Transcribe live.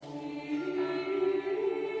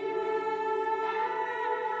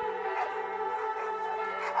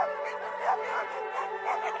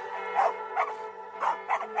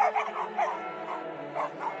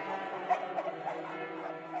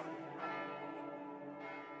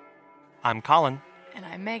I'm Colin, And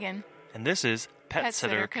I'm Megan. and this is Pet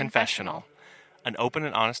Sitter Confessional, an open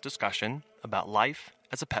and honest discussion about life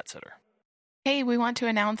as a pet sitter. Hey, we want to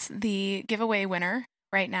announce the giveaway winner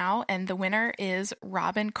right now, and the winner is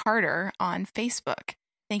Robin Carter on Facebook.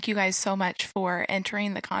 Thank you guys so much for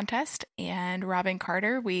entering the contest, and Robin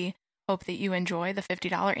Carter, we hope that you enjoy the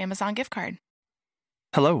 $50 Amazon gift card.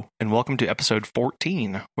 Hello, and welcome to episode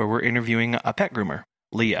 14, where we're interviewing a pet groomer,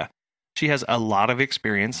 Leah. She has a lot of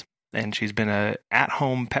experience, and she's been an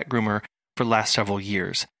at-home pet groomer for the last several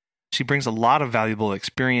years. She brings a lot of valuable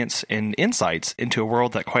experience and insights into a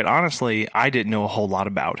world that, quite honestly, I didn't know a whole lot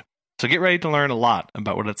about. So get ready to learn a lot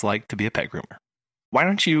about what it's like to be a pet groomer. Why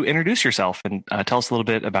don't you introduce yourself and tell us a little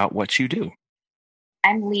bit about what you do?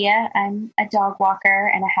 I'm Leah. I'm a dog walker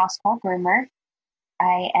and a house call groomer.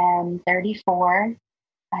 I am 34.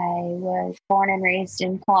 I was born and raised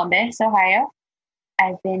in Columbus, Ohio.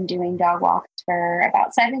 I've been doing dog walks for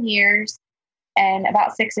about 7 years, and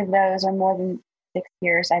about 6 of those, or more than 6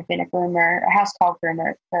 years, I've been a house call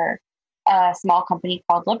groomer for a small company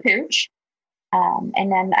called La Pooch.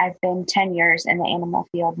 And then I've been 10 years in the animal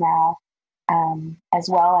field now as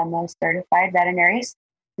well. I'm a certified veterinary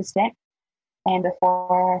assistant. And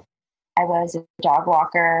before I was a dog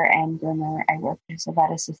walker and groomer, I worked as a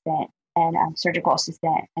vet assistant and surgical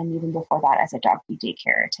assistant. And even before that, as a dog food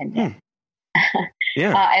daycare attendant.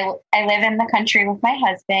 Yeah. I live in the country with my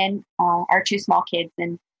husband, our 2 small kids,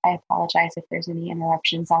 and I apologize if there's any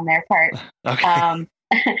interruptions on their part. Okay.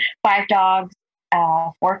 5 dogs,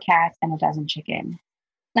 4 cats, and a dozen chickens.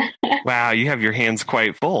 Wow, you have your hands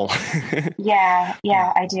quite full. Yeah,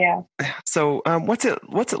 I do. So, what's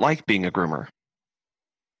it like being a groomer?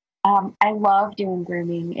 I love doing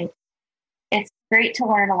grooming. It's great to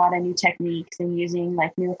learn a lot of new techniques and using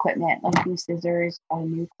like new equipment, like new scissors or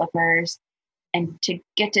new clippers, and to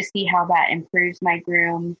get to see how that improves my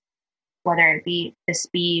groom, whether it be the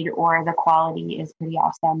speed or the quality, is pretty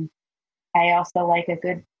awesome. I also like a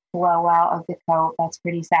good blowout of the coat. That's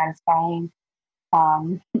pretty satisfying.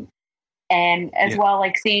 And as well,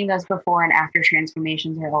 like seeing those before and after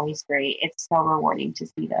transformations are always great. It's so rewarding to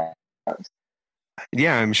see those.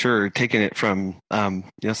 Yeah, I'm sure taking it from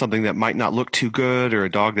something that might not look too good, or a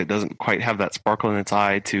dog that doesn't quite have that sparkle in its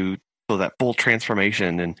eye, to that full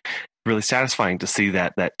transformation, and really satisfying to see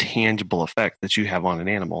that tangible effect that you have on an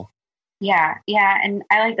animal. Yeah, and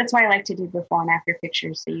that's why I like to do before and after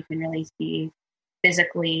pictures, so you can really see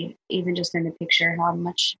physically, even just in the picture, how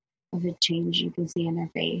much of a change you can see in their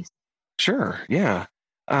face. Sure, yeah.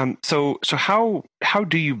 So how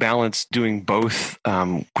do you balance doing both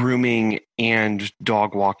grooming and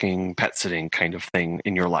dog walking, pet sitting kind of thing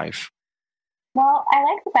in your life? Well, I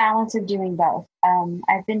like the balance of doing both.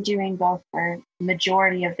 I've been doing both for the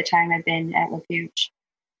majority of the time I've been at La Pooch.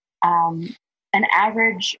 An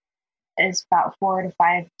average is about 4 to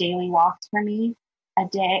 5 daily walks for me a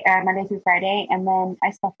day, Monday through Friday, and then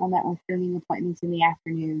I supplement with grooming appointments in the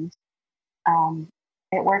afternoons.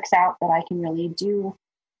 It works out that I can really do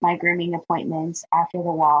my grooming appointments after the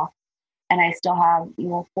walk, and I still have,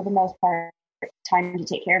 for the most part, time to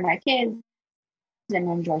take care of my kids and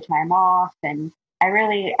enjoy time off. And I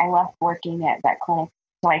left working at that clinic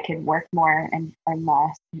so I could work more and earn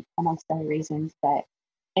less, amongst other reasons. But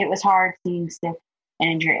it was hard seeing sick and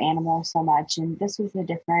injured animals so much, and this was a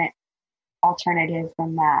different alternative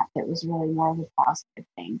from that. It was really more of a positive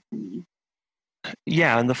thing for me.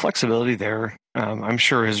 Yeah, and the flexibility there, I'm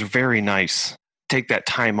sure, is very nice. Take that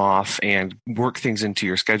time off and work things into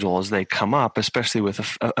your schedule as they come up, especially with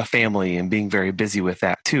a family and being very busy with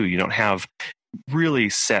that too. You don't have really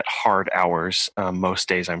set hard hours most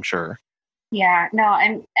days, I'm sure. Yeah, no,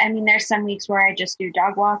 and I mean, there's some weeks where I just do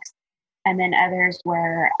dog walks, and then others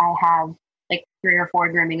where I have like 3 or 4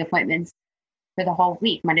 grooming appointments for the whole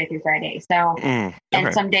week, Monday through Friday. So, okay.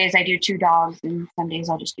 And some days I do 2 dogs, and some days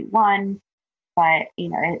I'll just do 1. But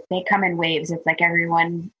they come in waves. It's like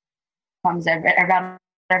everyone comes about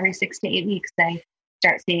every 6 to 8 weeks. I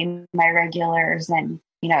start seeing my regulars, and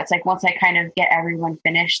it's like once I kind of get everyone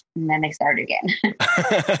finished, and then they start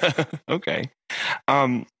again. Okay.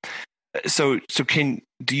 So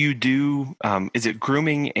do you do, is it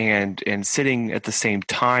grooming and sitting at the same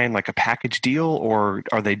time, like a package deal, or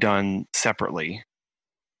are they done separately?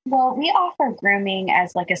 Well, we offer grooming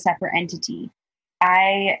as like a separate entity.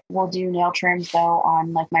 I will do nail trims though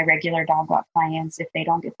on like my regular dog walk clients if they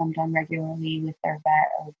don't get them done regularly with their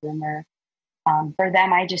vet or groomer. For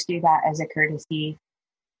them, I just do that as a courtesy.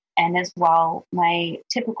 And as well, my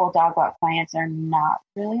typical dog walk clients are not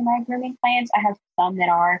really my grooming clients. I have some that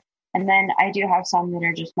are, and then I do have some that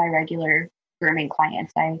are just my regular grooming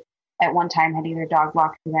clients. I, at one time, had either dog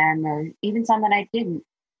walked for them or even some that I didn't.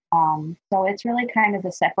 So it's really kind of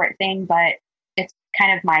a separate thing, but it's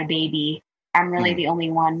kind of my baby. I'm really the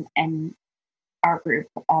only one in our group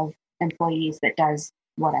of employees that does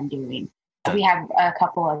what I'm doing. We have a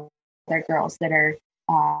couple of other girls that are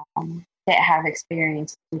that have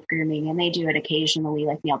experience with grooming, and they do it occasionally,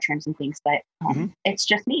 like nail trims and things. But it's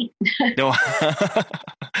just me. No,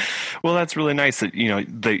 well, that's really nice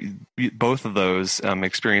that both of those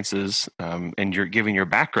experiences, and you're giving your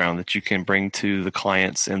background that you can bring to the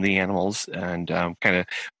clients and the animals, and kind of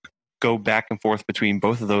go back and forth between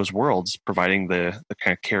both of those worlds, providing the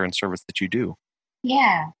kind of care and service that you do.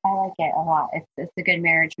 Yeah, I like it a lot. It's a good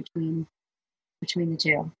marriage between the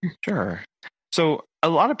two. Sure. So a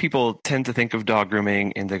lot of people tend to think of dog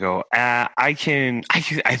grooming and they go, I think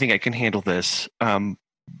I can handle this.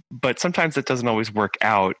 But sometimes it doesn't always work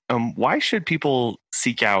out. Why should people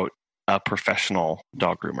seek out a professional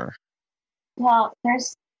dog groomer? Well,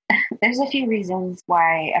 there's a few reasons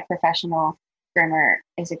why a professional groomer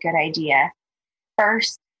is a good idea.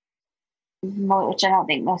 First, which I don't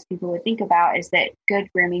think most people would think about, is that good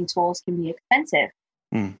grooming tools can be expensive.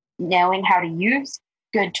 Knowing how to use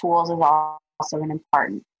good tools is also an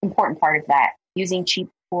important part of that. Using cheap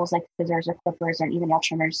tools like scissors or clippers or even nail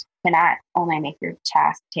trimmers can not only make your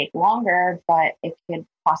task take longer, but it could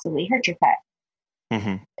possibly hurt your pet.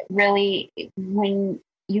 Really, when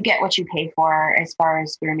you get what you pay for as far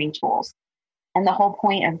as grooming tools. And the whole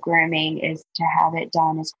point of grooming is to have it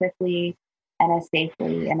done as quickly and as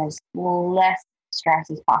safely and as less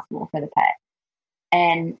stress as possible for the pet.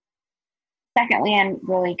 And secondly, and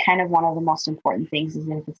really kind of one of the most important things, is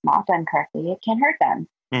that if it's not done correctly, it can hurt them.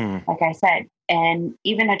 Like I said, and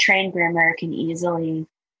even a trained groomer can easily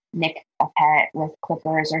nick a pet with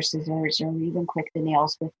clippers or scissors, or even clip the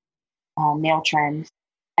nails with nail trims.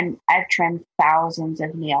 And I've trimmed thousands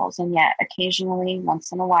of nails, and yet occasionally,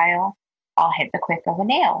 once in a while, I'll hit the quick of a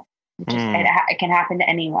nail. It can happen to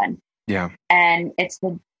anyone. Yeah. And it's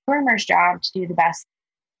the groomer's job to do the best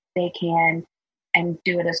they can and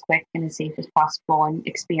do it as quick and as safe as possible, and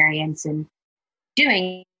experience and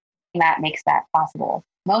doing that makes that possible.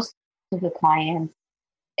 Most of the clients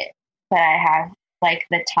that I have like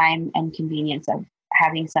the time and convenience of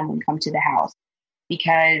having someone come to the house,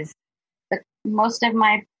 because most of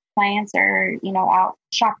my clients are, out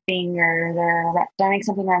shopping, or they're doing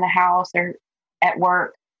something around the house or at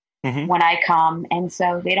work when I come. And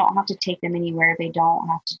so they don't have to take them anywhere. They don't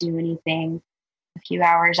have to do anything. A few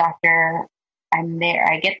hours after I'm there,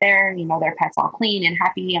 I get there, their pet's all clean and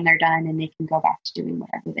happy and they're done, and they can go back to doing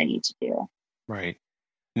whatever they need to do. Right.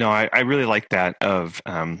 No, I really like that of,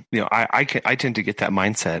 I tend to get that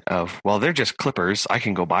mindset of, well, they're just clippers. I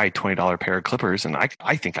can go buy a $20 pair of clippers, and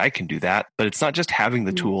I think I can do that. But it's not just having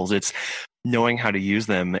the tools, it's knowing how to use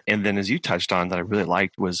them. And then, as you touched on, that I really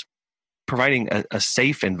liked, was providing a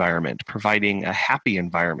safe environment, providing a happy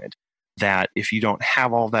environment, that if you don't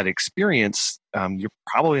have all that experience, you're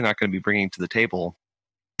probably not going to be bringing to the table.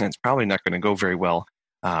 And it's probably not going to go very well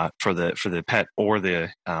for the pet or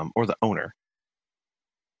the owner.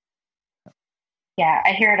 Yeah,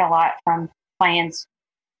 I hear it a lot from clients,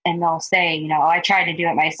 and they'll say, I tried to do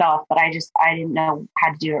it myself, but I didn't know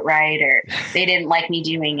how to do it right, or they didn't like me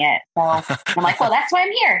doing it. So I'm like, well, that's why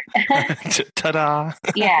I'm here. Ta-da.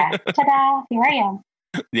 Yeah. Ta-da. Here I am.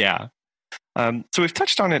 Yeah. So we've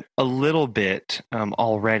touched on it a little bit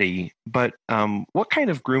already, but what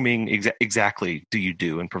kind of grooming exactly do you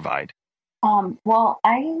do and provide? Well,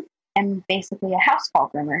 I am basically a house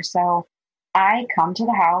call groomer. So I come to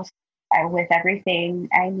the house with everything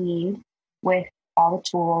I need, with all the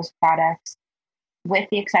tools, products, with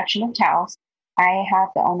the exception of towels. I have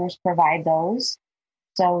the owners provide those,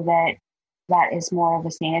 so that is more of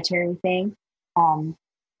a sanitary thing.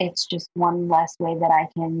 It's just one less way that I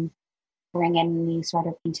can bring in any sort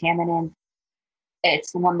of contaminant.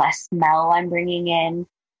 It's one less smell I'm bringing in.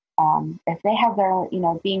 If they have their,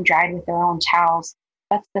 being dried with their own towels,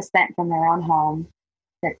 that's the scent from their own home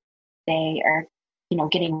that they are,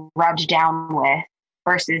 getting rubbed down with,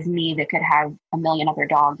 versus me that could have a million other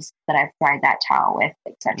dogs that I've dried that towel with,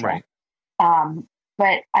 etc. Right.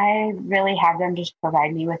 But I really have them just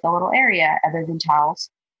provide me with a little area other than towels.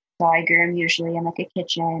 So I groom usually in like a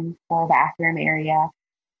kitchen or a bathroom area.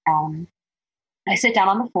 I sit down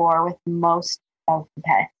on the floor with most of the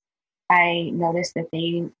pets. I notice that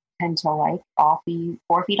they tend to like 4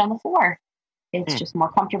 feet on the floor. It's just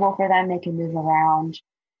more comfortable for them. They can move around.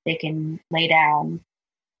 They can lay down.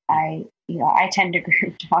 I tend to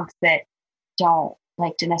groom dogs that don't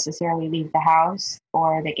like to necessarily leave the house,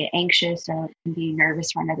 or they get anxious or can be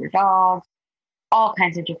nervous around other dogs, all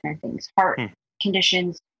kinds of different things, heart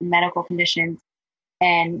conditions, medical conditions.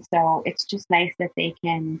 And so it's just nice that they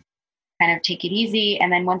can kind of take it easy.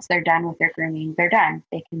 And then once they're done with their grooming, they're done.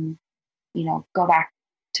 They can, go back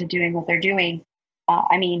to doing what they're doing.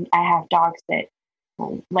 I mean, I have dogs that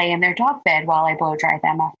will lay in their dog bed while I blow dry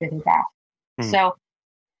them after their bath. So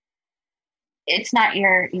it's not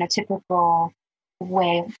your, typical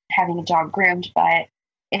way of having a dog groomed, but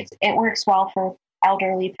it works well for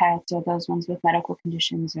elderly pets or those ones with medical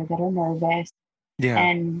conditions or that are nervous. Yeah.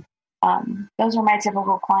 And those are my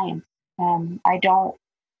typical clients. I don't,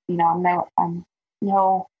 I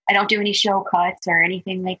don't do any show cuts or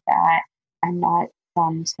anything like that. I'm not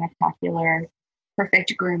some spectacular,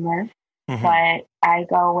 perfect groomer, but I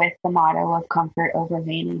go with the motto of comfort over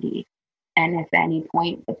vanity. And if at any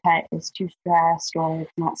point the pet is too stressed or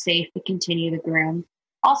it's not safe to continue the groom,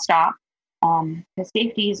 I'll stop. Because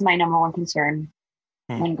safety is my number one concern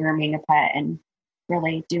when grooming a pet and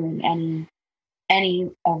really doing any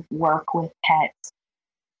of work with pets.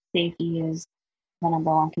 Safety is the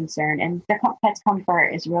number one concern, and the pet's comfort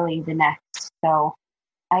is really the next. So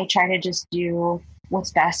I try to just do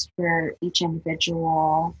what's best for each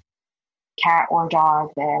individual cat or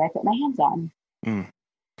dog that I put my hands on.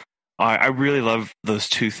 I really love those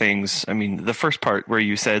two things. I mean, the first part where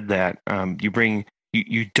you said that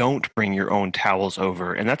you don't bring your own towels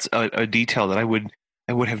over, and that's a detail that I would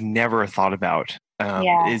have never thought about.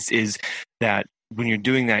 Is that when you're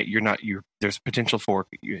doing that, there's potential for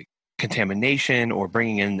contamination or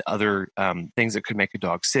bringing in other things that could make a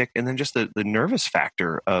dog sick, and then just the nervous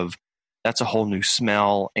factor of that's a whole new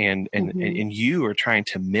smell, and you are trying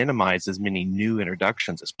to minimize as many new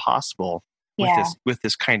introductions as possible with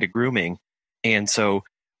this kind of grooming. And so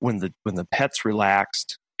when the pet's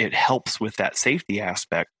relaxed, it helps with that safety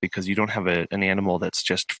aspect because you don't have an animal that's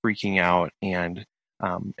just freaking out and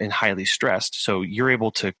highly stressed. So you're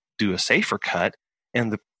able to do a safer cut,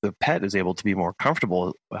 and the pet is able to be more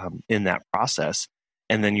comfortable in that process.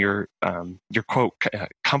 And then your quote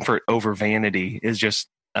comfort over vanity is just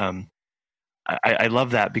I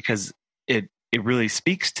love that because it really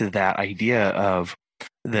speaks to that idea of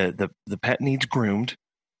the pet needs groomed,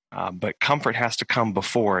 but comfort has to come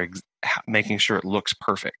before making sure it looks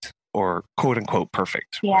perfect or quote unquote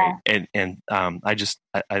perfect. Yeah. Right? And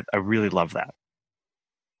I really love that.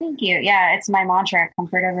 Thank you. Yeah, it's my mantra,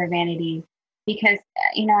 comfort over vanity, because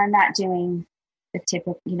I'm not doing the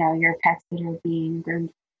typical, your pets that are being groomed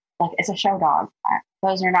like it's a show dog.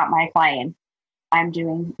 Those are not my clients. I'm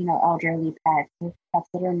doing, elderly pets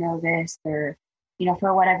that are nervous or,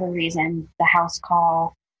 for whatever reason, the house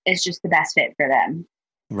call is just the best fit for them.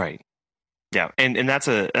 Right. Yeah. And that's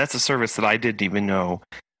a service that I didn't even know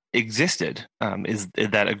existed, is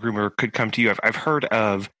that a groomer could come to you. I've heard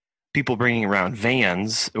of people bringing around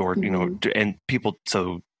vans or, and people,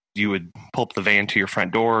 so you would pull up the van to your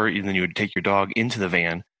front door and then you would take your dog into the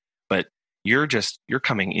van, but you're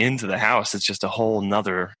coming into the house. It's just a whole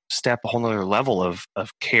nother step, a whole nother level of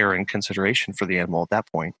care and consideration for the animal at that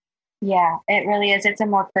point. Yeah, it really is. It's a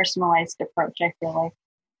more personalized approach, I feel like.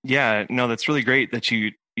 Yeah, no, that's really great that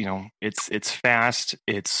it's fast,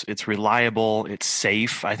 it's reliable, it's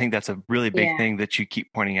safe. I think that's a really big thing that you keep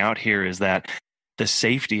pointing out here is that the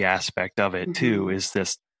safety aspect of it too is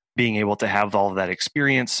this being able to have all of that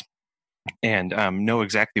experience and know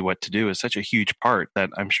exactly what to do is such a huge part that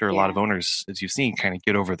I'm sure a lot of owners, as you've seen, kind of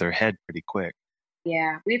get over their head pretty quick.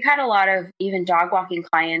 Yeah, we've had a lot of even dog walking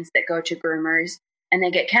clients that go to groomers and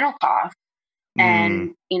they get kennel cough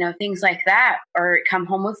and, things like that, or come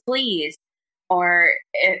home with fleas or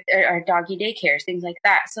doggy daycares, things like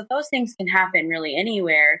that. So those things can happen really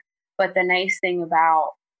anywhere. But the nice thing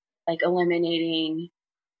about like eliminating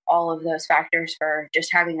all of those factors for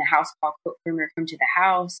just having the house call groomer come to the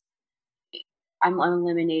house, I'm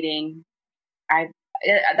eliminating.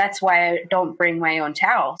 That's why I don't bring my own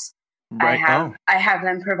towels. Right. I have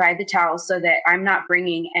them provide the towels so that I'm not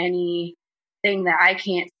bringing anything that I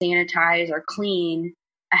can't sanitize or clean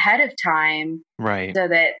ahead of time. Right. So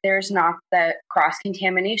that there's not the cross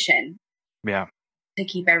contamination. Yeah. To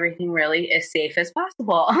keep everything really as safe as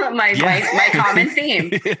possible. my common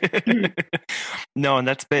theme. No, and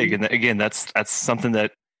that's big. And again, that's something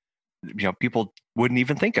that people wouldn't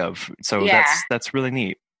even think of. So that's really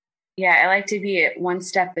neat. Yeah, I like to be one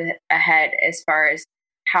step ahead as far as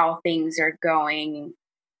how things are going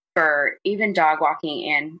for even dog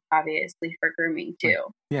walking and obviously for grooming too.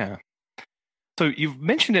 Yeah. So you've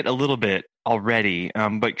mentioned it a little bit already,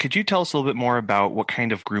 but could you tell us a little bit more about what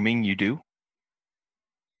kind of grooming you do?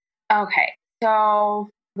 Okay. So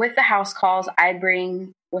with the house calls, I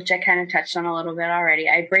bring, which I kind of touched on a little bit already,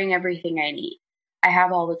 I bring everything I need. I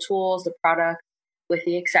have all the tools, the products, with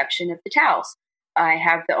the exception of the towels. I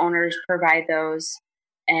have the owners provide those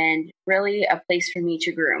and really a place for me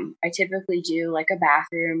to groom. I typically do like a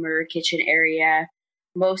bathroom or a kitchen area.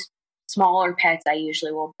 Most smaller pets I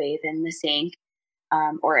usually will bathe in the sink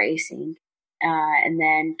or a sink. And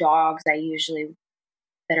then dogs I usually,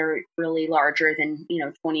 that are really larger than,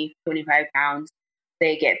 20, 25 pounds,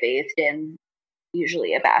 they get bathed in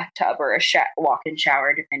usually a bathtub or a walk-in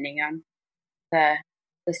shower, depending on the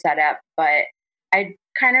setup. But I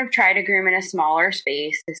kind of try to groom in a smaller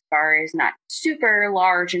space, as far as not super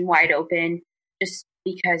large and wide open, just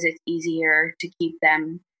because it's easier to keep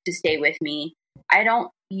them to stay with me. I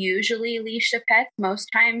don't usually leash the pets. Most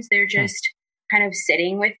times they're just kind of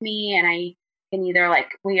sitting with me, and I can either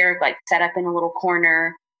we are set up in a little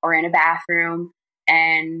corner or in a bathroom.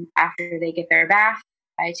 And after they get their bath,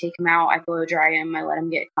 I take them out, I blow dry them, I let them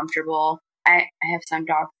get comfortable. I have some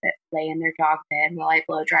dogs that lay in their dog bed while I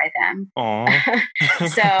blow dry them.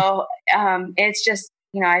 So it's just,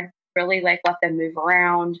 I really let them move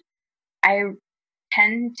around. I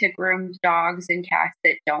tend to groom dogs and cats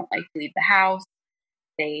that don't like to leave the house.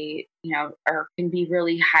 They, or can be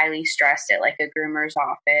really highly stressed at a groomer's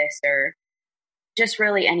office, or just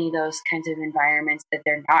really any of those kinds of environments that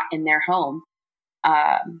they're not in their home.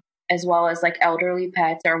 As well as elderly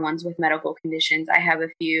pets or ones with medical conditions. I have a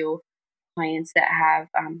few clients that have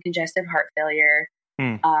congestive heart failure.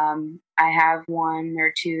 I have one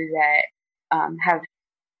or two that have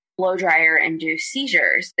blow dryer induced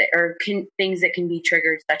seizures things that can be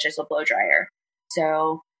triggered, such as a blow dryer.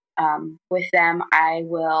 So with them, I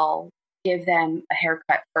will give them a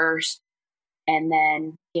haircut first and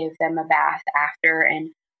then give them a bath after,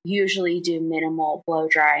 and usually do minimal blow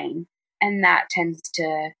drying. And that tends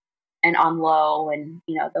to, and on low and,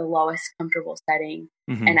 the lowest comfortable setting.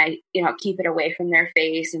 Mm-hmm. And I, keep it away from their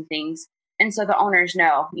face and things. And so the owners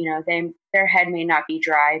know, their head may not be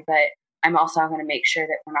dry, but I'm also going to make sure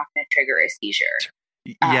that we're not going to trigger a seizure.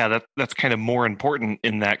 Yeah, that's kind of more important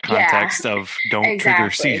in that context of don't trigger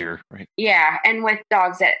seizure, right? Yeah, and with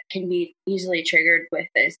dogs that can be easily triggered with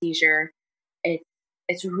a seizure,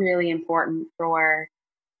 it's really important for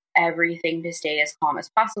everything to stay as calm as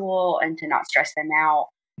possible and to not stress them out.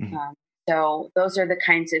 Mm-hmm. So those are the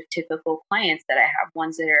kinds of typical clients that I have,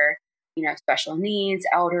 ones that are, special needs,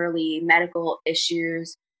 elderly, medical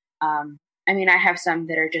issues. I have some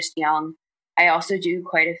that are just young. I also do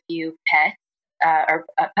quite a few pets, or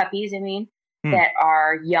puppies, that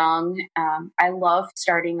are young. I love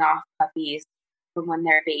starting off puppies from when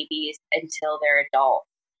they're babies until they're adults,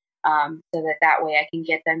 so that way I can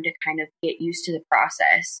get them to kind of get used to the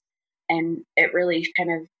process. And it really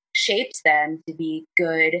kind of shapes them to be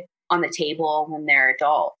good on the table when they're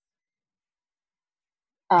adults.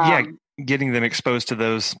 Getting them exposed to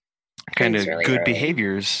those kind of really good early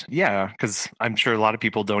behaviors. Yeah, because I'm sure a lot of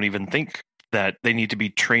people don't even think that they need to be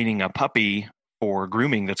training a puppy for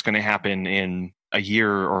grooming that's going to happen in a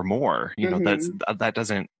year or more.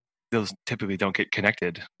 Mm-hmm. Those typically don't get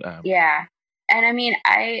connected. Yeah. And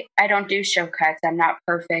I don't do show cuts. I'm not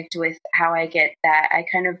perfect with how I get that. I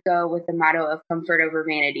kind of go with the motto of comfort over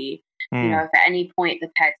vanity. If at any point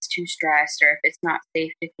the pet's too stressed or if it's not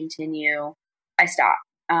safe to continue, I stop.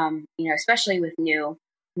 Especially with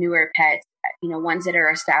newer pets, ones that are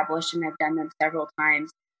established and I've done them several times.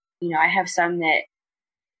 I have some that,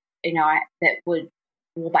 that will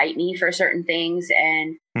bite me for certain things.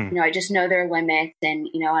 And, I just know their limits, and,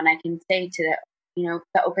 and I can say to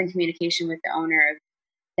the open communication with the owner of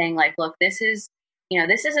saying look, this is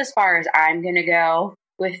as far as I'm going to go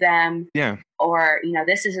with them. Yeah. Or,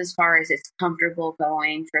 this is as far as it's comfortable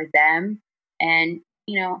going for them. And,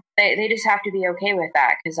 they just have to be okay with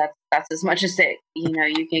that, because that's as much as that,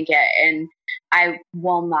 you can get. And I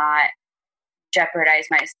will not jeopardize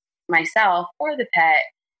myself or the pet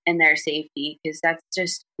and their safety, because that's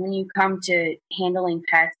just, when you come to handling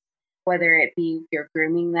pets, whether it be you're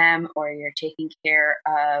grooming them or you're taking care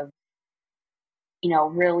of,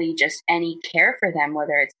 really just any care for them,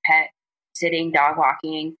 whether it's pet sitting, dog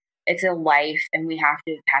walking, it's a life, and we have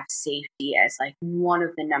to have safety as one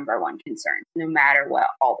of the number one concerns, no matter what,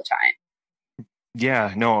 all the time.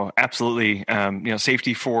 Yeah, no, absolutely.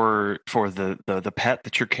 Safety for the pet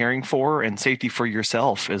that you're caring for, and safety for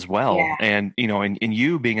yourself as well. Yeah. And, and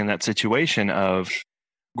you being in that situation of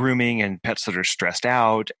grooming and pets that are stressed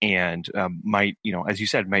out and might, as you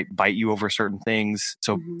said, might bite you over certain things.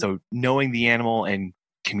 So, so knowing the animal and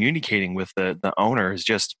communicating with the owner is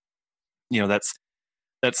just,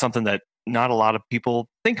 that's something that not a lot of people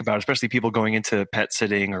think about, especially people going into pet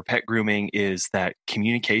sitting or pet grooming, is that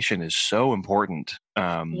communication is so important with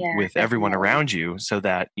definitely. everyone around you, so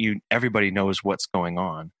that everybody knows what's going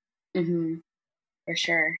on. Mm-hmm. For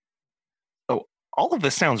sure. So all of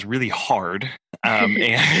this sounds really hard.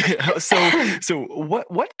 And so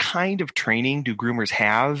what kind of training do groomers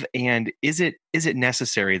have, and is it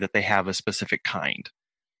necessary that they have a specific kind?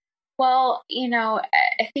 Well,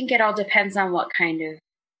 I think it all depends on what kind of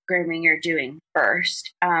grooming you're doing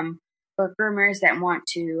first. For groomers that want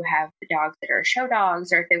to have the dogs that are show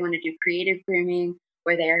dogs, or if they want to do creative grooming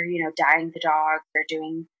where they're, dyeing the dogs or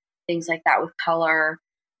doing things like that with color,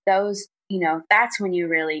 those, that's when you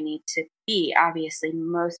really need to be. Obviously,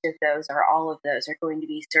 most of those or all of those are going to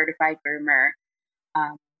be certified groomer.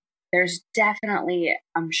 There's definitely,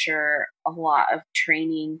 I'm sure, a lot of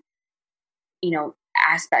training,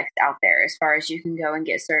 aspects out there as far as you can go and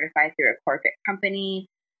get certified through a corporate company,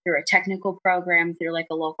 through a technical program, through like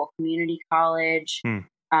a local community college.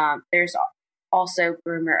 There's also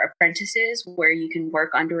groomer apprentices where you can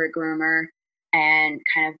work under a groomer and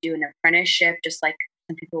kind of do an apprenticeship, just like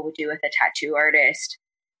some people would do with a tattoo artist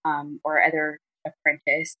or other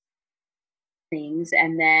apprentice things.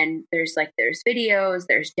 And then there's videos,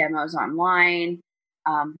 there's demos online.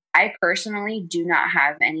 I personally do not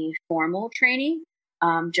have any formal training,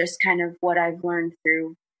 just kind of what I've learned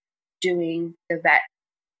through doing the vet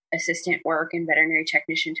assistant work and veterinary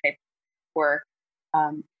technician type work,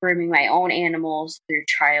 grooming my own animals through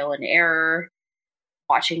trial and error,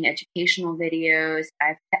 watching educational videos.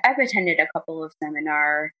 I've attended a couple of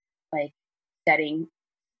seminar setting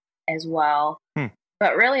as well,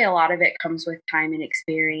 but really a lot of it comes with time and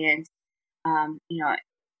experience.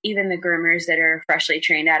 Even the groomers that are freshly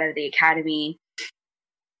trained out of the academy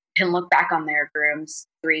can look back on their grooms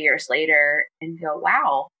 3 years later and go,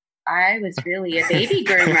 wow, I was really a baby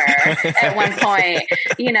groomer at one point.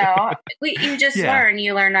 You just learn.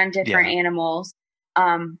 You learn on different animals.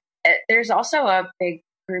 There's also a big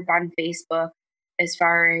group on Facebook as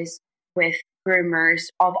far as with groomers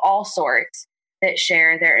of all sorts that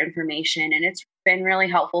share their information. And it's been really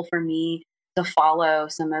helpful for me to follow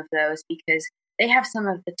some of those because they have some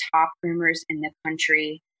of the top groomers in the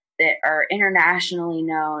country that are internationally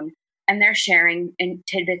known, and they're sharing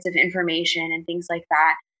tidbits of information and things like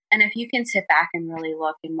that. And if you can sit back and really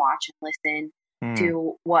look and watch and listen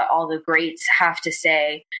to what all the greats have to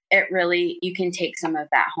say, you can take some of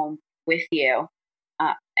that home with you.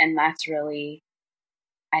 And that's really,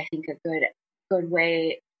 I think, a good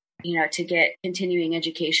way, to get continuing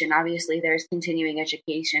education. Obviously, there's continuing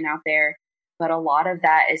education out there, but a lot of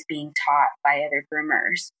that is being taught by other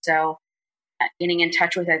groomers. So getting in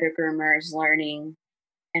touch with other groomers, learning,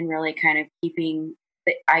 and really kind of keeping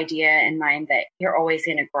the idea in mind that you're always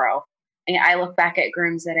going to grow. And I look back at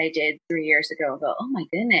grooms that I did 3 years ago and go, oh my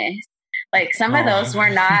goodness. Some of those were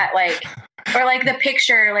not or the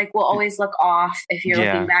picture, will always look off if you're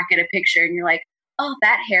looking back at a picture and you're like, oh,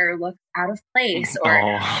 that hair looks out of place. Or,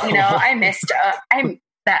 I missed,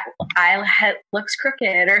 that eye looks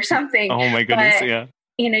crooked or something. Oh my goodness.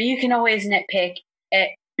 You can always nitpick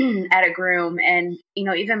it at a groom. And,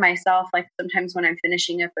 even myself, sometimes when I'm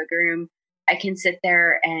finishing up a groom, I can sit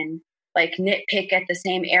there and nitpick at the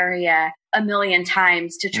same area a million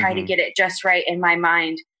times to try to get it just right in my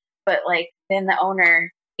mind. But then the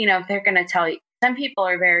owner, they're going to tell you, some people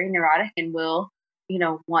are very neurotic and will,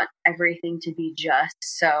 want everything to be just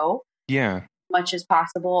so much as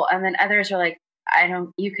possible. And then others are like,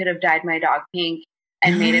 you could have dyed my dog pink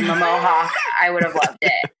and made him a mohawk. I would have loved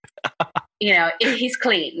it. He's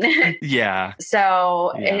clean.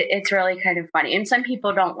 So it's really kind of funny. And some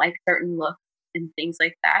people don't like certain looks and things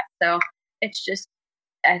like that. So it's just,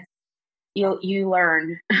 you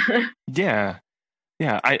learn. I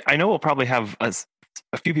know we'll probably have a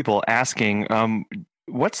few people asking,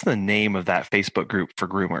 what's the name of that Facebook group for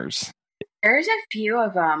groomers? There's a few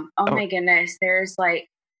of them. Oh my goodness. There's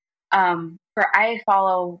I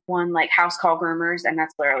follow one House Call Groomers, and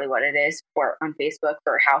that's literally what it is on Facebook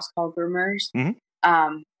for House Call Groomers.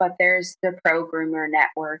 But there's the Pro Groomer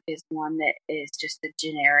Network is one that is just a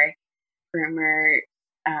generic groomer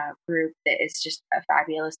group that is just a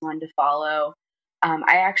fabulous one to follow.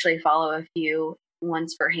 I actually follow a few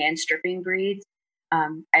ones for hand stripping breeds.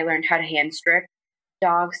 I learned how to hand strip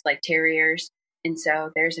dogs like terriers. And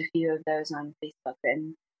so there's a few of those on Facebook,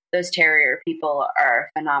 and those terrier people are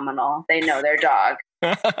phenomenal. They know their dog.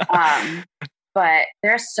 But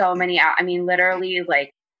there's so many out. I mean, literally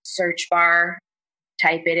search bar,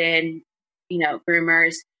 type it in,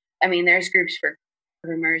 groomers. I mean, there's groups for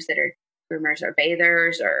groomers that are groomers or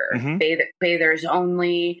bathers or bathers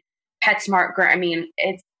only, PetSmart. I mean,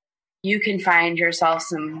 you can find yourself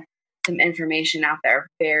some information out there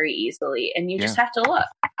very easily, and you just have to look.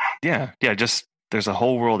 Just there's a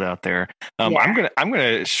whole world out there. I'm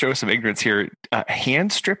gonna show some ignorance here.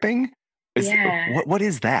 Hand stripping. What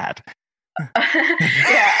is that?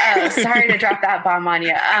 Yeah. Sorry to drop that bomb on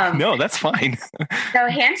you. No, that's fine. So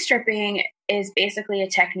hand stripping is basically a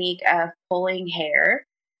technique of pulling hair,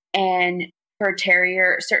 and for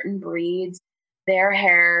terrier, certain breeds, their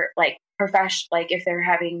hair, like if they're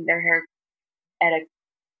having their hair at a,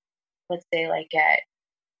 let's say like at,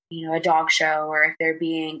 a dog show, or if they're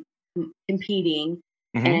being competing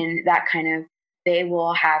and that kind of, they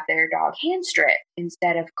will have their dog hand stripped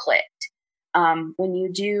instead of clipped. When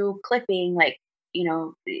you do clipping, like,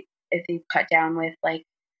 if you cut down with like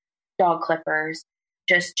dog clippers,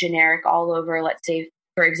 just generic all over, let's say,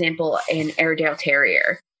 for example, an Airedale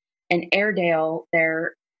Terrier. An Airedale,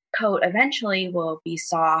 their coat eventually will be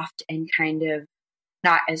soft and kind of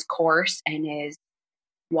not as coarse and as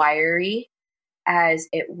wiry as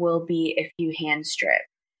it will be if you hand strip.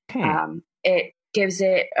 It gives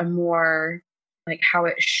it a more like how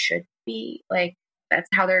it should be. Like that's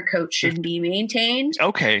how their coat should be maintained.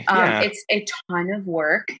 Okay. Yeah. It's a ton of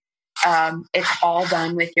work. It's all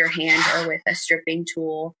done with your hand or with a stripping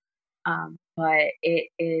tool. But it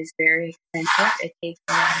is very expensive. It takes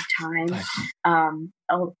a lot of time.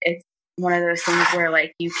 It's one of those things where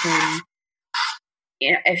like you can,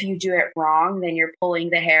 if you do it wrong, then you're pulling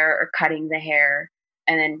the hair or cutting the hair,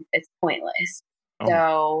 and then it's pointless. Oh.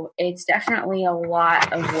 So it's definitely a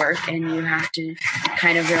lot of work, and you have to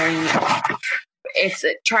kind of really, it's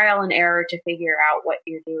a trial and error to figure out what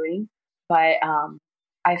you're doing. But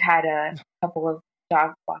I've had a couple of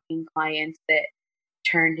dog walking clients that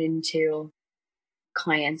turned into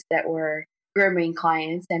clients that were grooming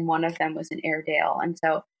clients, and one of them was an Airedale. And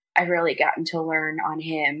so I've really gotten to learn on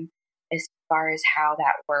him as far as how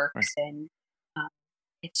that works. Right. And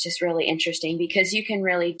it's just really interesting because you can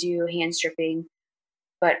really do hand stripping,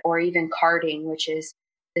 or even carding, which is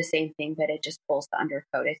the same thing, but it just pulls the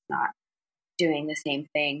undercoat. It's not doing the same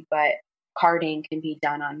thing, but carding can be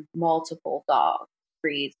done on multiple dog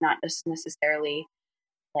breeds, not just necessarily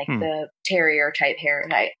like the terrier type hair.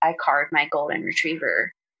 I card my golden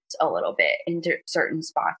retriever a little bit into certain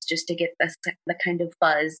spots just to get the kind of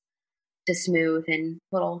fuzz to smooth, and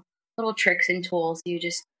little tricks and tools you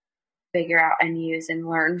just figure out and use and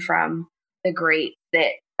learn from the great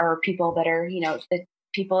that are people that are, the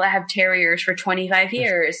people that have terriers for 25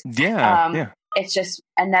 years. Yeah. It's just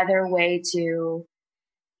another way to,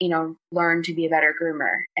 learn to be a better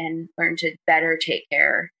groomer and learn to better take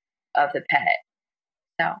care of the pet.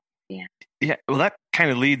 So, yeah. Yeah. Well, that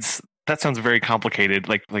kind of leads, that sounds very complicated.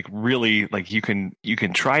 Like really, like you can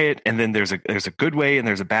try it, and then there's a good way and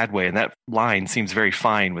there's a bad way, and that line seems very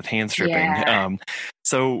fine with hand stripping. Yeah.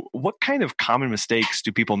 So what kind of common mistakes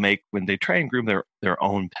do people make when they try and groom their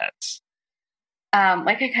own pets?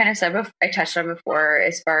 Like I kind of said before, I touched on before,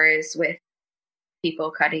 as far as with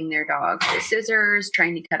people cutting their dogs with scissors,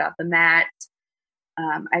 trying to cut out the mat.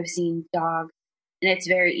 I've seen dogs, and it's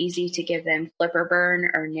very easy to give them clipper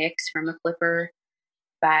burn or nicks from a clipper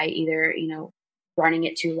by either, running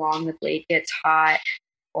it too long, the blade gets hot,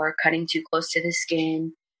 or cutting too close to the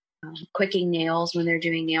skin, quicking nails when they're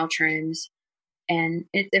doing nail trims. And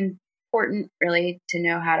it's important really to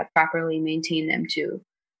know how to properly maintain them too.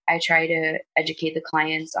 I try to educate the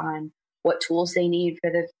clients on what tools they need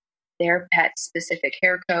for their pet specific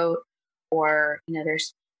hair coat, or, their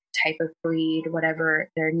type of breed, whatever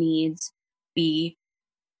their needs be.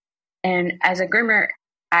 And as a groomer,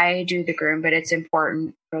 I do the groom, but it's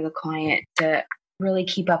important for the client to really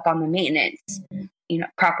keep up on the maintenance.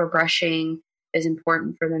 Proper brushing is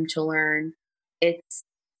important for them to learn. It's,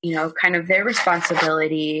 kind of their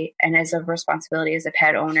responsibility, and as a responsibility as a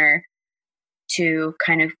pet owner, to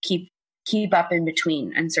kind of keep up in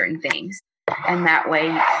between on certain things. And that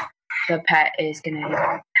way the pet is going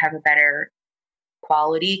to have a better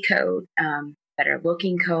quality coat, better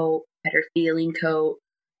looking coat, better feeling coat.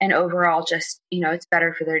 And overall, just, it's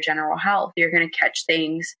better for their general health. You're going to catch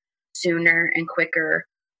things sooner and quicker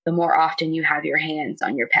the more often you have your hands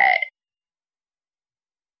on your pet.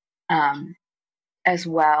 As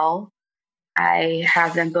well, I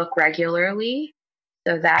have them book regularly,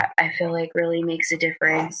 so that I feel like really makes a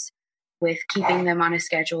difference with keeping them on a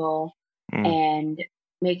schedule and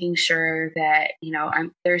making sure that,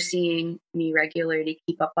 they're seeing me regularly to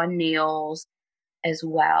keep up on nails as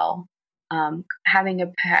well. Having a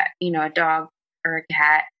pet, a dog or a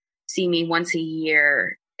cat see me once a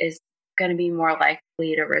year is going to be more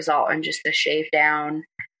likely to result in just a shave down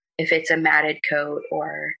if it's a matted coat,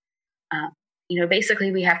 or,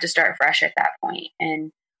 basically we have to start fresh at that point. And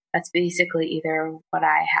that's basically either what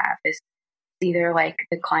I have is either like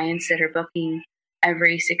the clients that are booking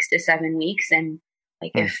every 6 to 7 weeks. And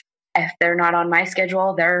like if they're not on my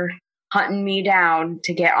schedule, they're hunting me down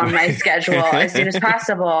to get on my schedule as soon as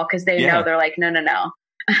possible because they know they're like, no.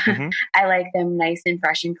 Mm-hmm. I like them nice and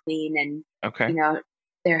fresh and clean and,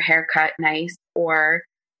 their hair cut nice, or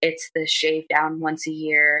it's the shave down once a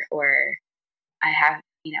year, or I have,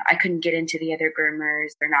 I couldn't get into the other groomers.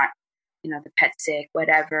 They're not, the pet sick,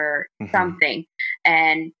 whatever, something.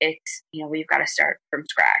 And it's, we've got to start from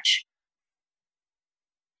scratch.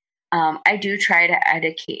 I do try to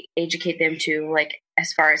educate them too, like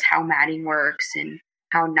as far as how matting works and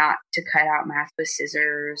how not to cut out mats with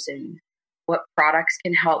scissors and what products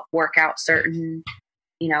can help work out certain,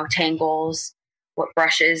 tangles, what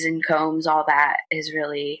brushes and combs, all that is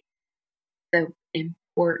really the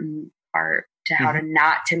important part to how to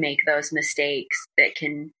not to make those mistakes that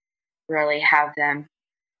can really have them,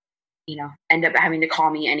 end up having to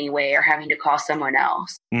call me anyway or having to call someone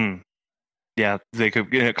else. Yeah, they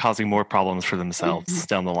could end up causing more problems for themselves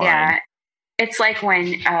down the line. Yeah, it's like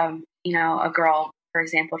when, a girl, for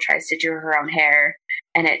example, tries to do her own hair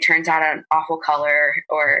and it turns out an awful color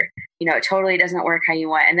or, it totally doesn't work how you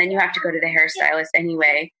want. And then you have to go to the hairstylist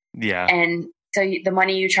anyway. Yeah. And so the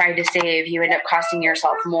money you tried to save, you end up costing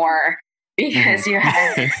yourself more because you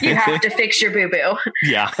have to fix your boo-boo.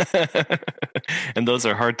 Yeah. And those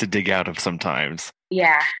are hard to dig out of sometimes.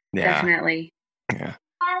 Yeah. Definitely. Yeah.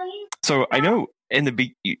 So I know in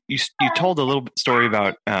the you told a little story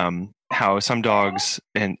about how some dogs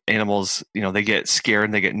and animals, they get scared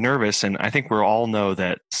and they get nervous. And I think we all know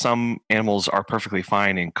that some animals are perfectly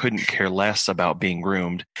fine and couldn't care less about being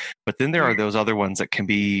groomed. But then there are those other ones that can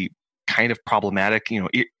be kind of problematic,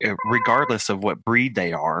 regardless of what breed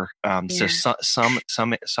they are. So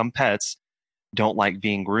some pets don't like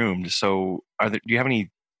being groomed. So do you have any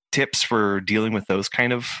tips for dealing with those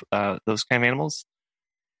kind of animals?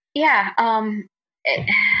 Yeah.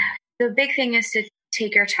 The big thing is to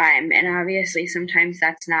take your time. And obviously sometimes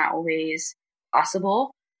that's not always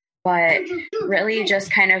possible, but really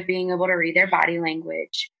just kind of being able to read their body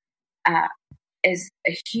language is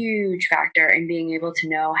a huge factor in being able to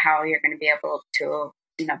know how you're going to be able to,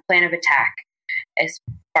 plan of attack as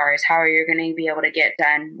far as how you're going to be able to get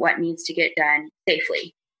done what needs to get done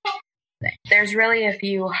safely. There's really a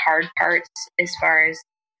few hard parts as far as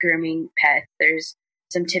grooming pets. There's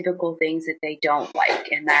some typical things that they don't like,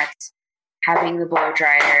 and that's having the blow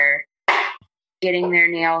dryer, getting their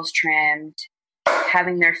nails trimmed,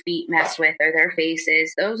 having their feet messed with or their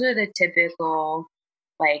faces. Those are the typical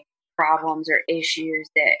problems or issues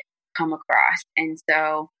that come across. And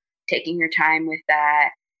so taking your time with that,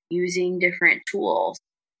 using different tools.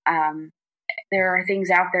 There are things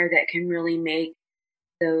out there that can really make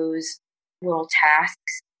those little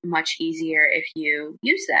tasks much easier if you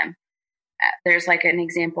use them. There's an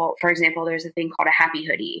example, for example, there's a thing called a happy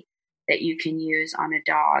hoodie that you can use on a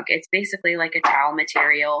dog. It's basically like a towel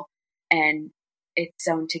material and it's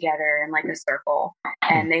sewn together in a circle,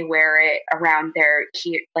 and they wear it around their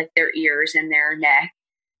ears and their neck.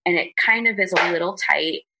 And it kind of is a little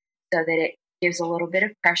tight so that it gives a little bit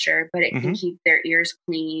of pressure, but it can keep their ears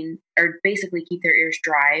clean, or basically keep their ears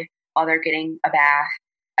dry while they're getting a bath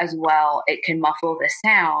as well. It can muffle the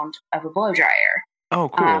sound of a blow dryer. Oh,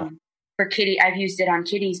 cool. For kitty, I've used it on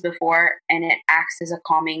kitties before, and it acts as a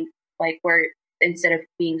calming, where instead of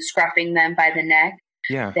being scruffing them by the neck,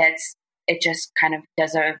 it just kind of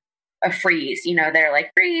does a freeze. They're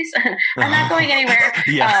like, freeze, I'm not going anywhere.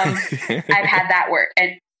 I've had that work.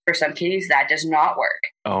 And for some kitties, that does not work.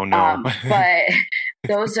 Oh, no. But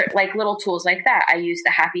those are little tools like that. I use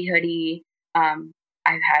the happy hoodie. I've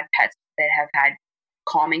had pets that have had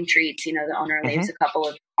calming treats. The owner leaves a couple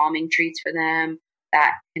of calming treats for them.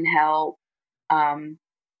 That can help.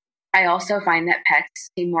 I also find that pets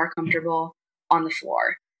seem more comfortable on the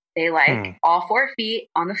floor. They like all 4 feet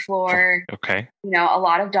on the floor. Okay. A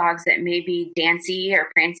lot of dogs that may be dancy or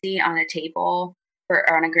prancy on a table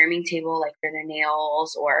or on a grooming table, for their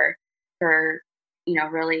nails or for,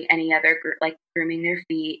 really any other, grooming their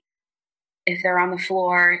feet. If they're on the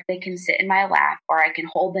floor, they can sit in my lap, or I can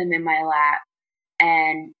hold them in my lap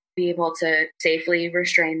and be able to safely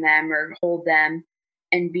restrain them or hold them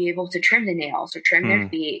and be able to trim the nails or trim their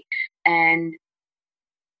feet. And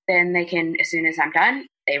then they can, as soon as I'm done,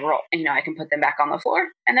 they roll, I can put them back on the floor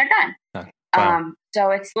and they're done. Wow.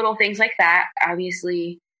 So it's little things like that.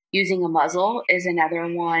 Obviously, using a muzzle is another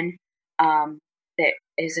one that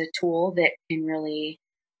is a tool that can really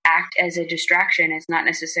act as a distraction. It's not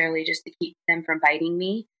necessarily just to keep them from biting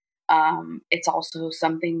me. It's also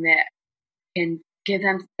something that can give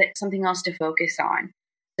them something else to focus on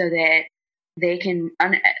so that they can,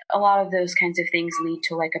 a lot of those kinds of things lead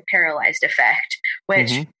to a paralyzed effect,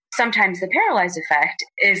 which sometimes the paralyzed effect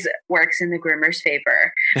works in the groomer's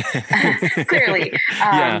favor. Clearly,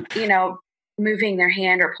 you know, moving their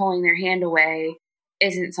hand or pulling their hand away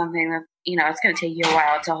isn't something that, you know, it's going to take you a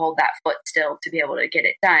while to hold that foot still to be able to get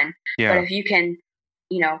it done. Yeah. But if you can,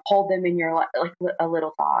 you know, hold them in your, like a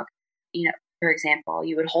little dog, you know, for example,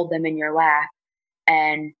 you would hold them in your lap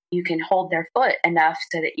and you can hold their foot enough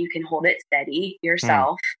so that you can hold it steady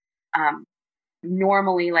yourself.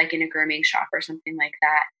 Normally, like in a grooming shop or something like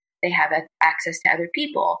that, they have access to other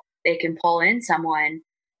people. They can pull in someone,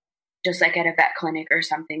 just like at a vet clinic or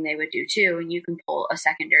something they would do too. And you can pull a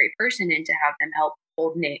secondary person in to have them help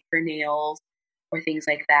hold for nails or things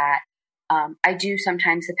like that. I do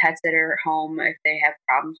sometimes the pets that are at home, if they have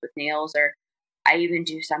problems with nails, or I even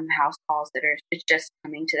do some house calls that are, it's just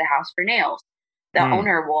coming to the house for nails. The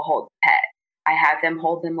owner will hold the pet. I have them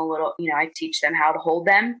hold them a little, you know, I teach them how to hold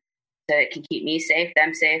them so it can keep me safe,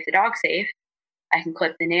 them safe, the dog safe. I can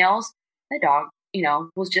clip the nails. The dog, you know,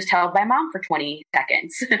 was just held by mom for 20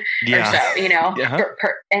 seconds or so, you know.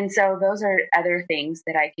 And so those are other things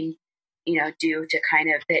that I can, you know, do to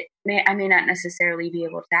kind of, that I may not necessarily be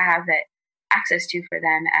able to have it access to for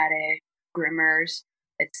them at a groomer's,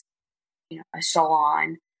 it's, you know, a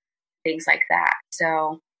salon, things like that.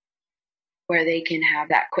 So where they can have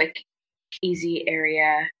that quick, easy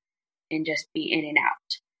area and just be in and out.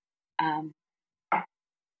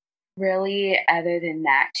 Really, other than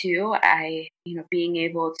that too, you know, being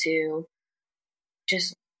able to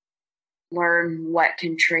just learn what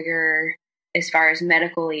can trigger as far as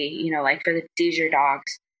medically, you know, like for the seizure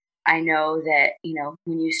dogs, I know that, you know,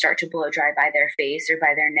 when you start to blow dry by their face or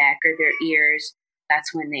by their neck or their ears,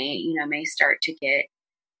 that's when they, you know, may start to get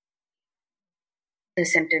the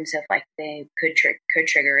symptoms of like they could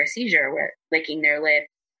trigger a seizure, where licking their lip,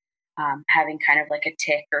 having kind of like a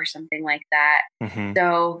tick or something like that.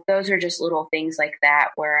 So those are just little things like that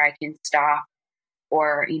where I can stop,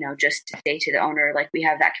 or, you know, just to say to the owner, like we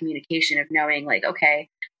have that communication of knowing like, okay,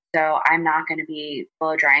 so I'm not going to be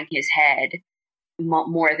blow drying his head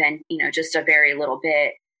more than, you know, just a very little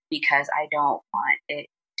bit, because I don't want it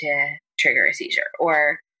to trigger a seizure,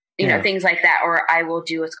 or, you know, things like that. Or I will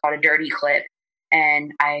do what's called a dirty clip,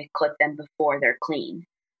 and I clip them before they're clean.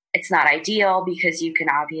 It's not ideal because you can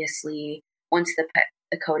obviously, once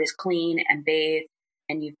the coat is clean and bathed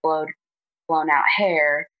and you've blown out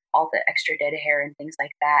hair, all the extra dead hair and things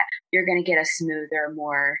like that, you're going to get a smoother,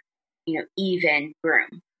 more, you know, even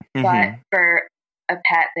groom. But for a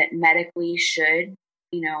pet that medically should,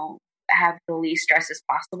 you know, have the least stress as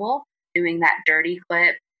possible, doing that dirty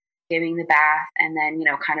clip, giving the bath, and then, you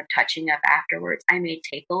know, kind of touching up afterwards, I may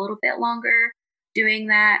take a little bit longer doing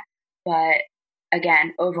that. But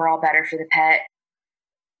again, overall better for the pet,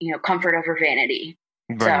 you know, comfort over vanity.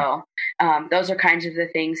 Right. So those are kinds of the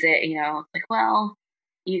things that, you know, like, well,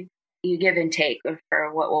 you give and take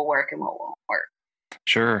for what will work and what won't work.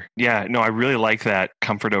 Sure. Yeah. No, I really like that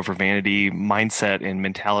comfort over vanity mindset and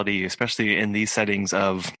mentality, especially in these settings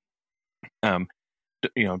of,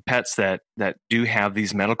 you know, pets that do have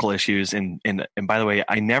these medical issues. And by the way,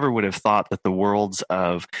 I never would have thought that the worlds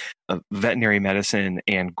of veterinary medicine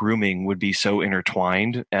and grooming would be so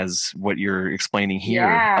intertwined as what you're explaining here.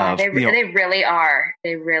 Yeah, they really are.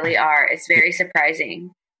 They really are. It's very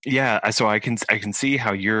surprising. Yeah, so I can see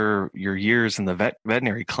how your years in the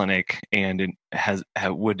veterinary clinic and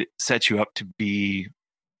it would set you up to be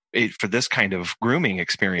for this kind of grooming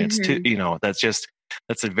experience too. You know, that's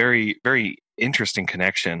a very, very interesting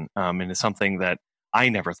connection, and it's something that I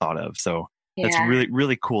never thought of. So that's really,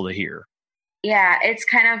 really cool to hear. Yeah, it's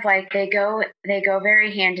kind of like they go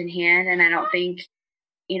very hand in hand, and I don't think,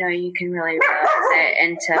 you know, you can really realize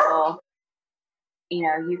it until, you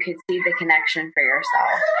know, you could see the connection for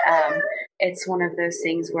yourself. It's one of those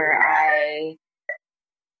things where I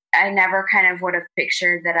never kind of would have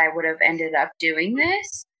pictured that I would have ended up doing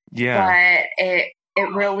this. Yeah. But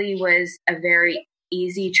it really was a very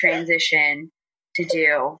easy transition to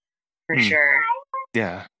do, for sure.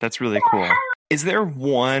 Yeah, that's really cool. Is there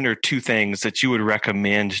one or two things that you would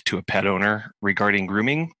recommend to a pet owner regarding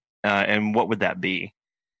grooming? And what would that be?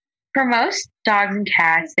 For most dogs and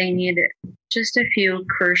cats, they need just a few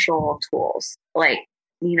crucial tools, like,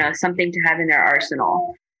 you know, something to have in their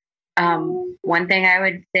arsenal. One thing I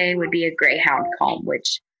would say would be a greyhound comb,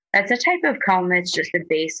 which that's a type of comb that's just a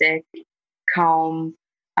basic comb.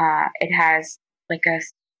 It has like a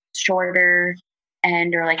shorter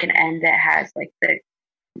end, or like an end that has like the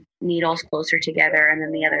needles closer together, and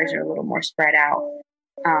then the others are a little more spread out.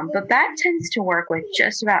 But that tends to work with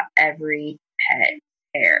just about every pet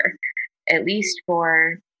hair, at least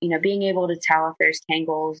for, you know, being able to tell if there's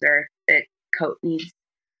tangles or if the coat needs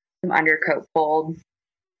some undercoat pulled.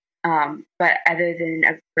 But other than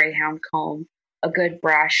a greyhound comb, a good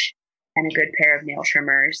brush and a good pair of nail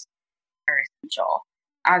trimmers are essential.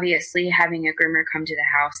 Obviously, having a groomer come to the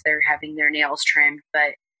house, they're having their nails trimmed,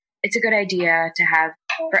 but it's a good idea to have,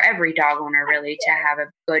 for every dog owner really, to have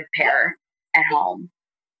a good pair at home.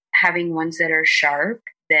 Having ones that are sharp,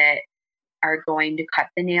 that are going to cut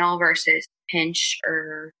the nail versus pinch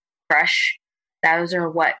or crush, that's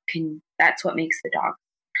what makes the dog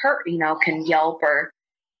hurt, can yelp or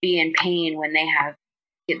be in pain when they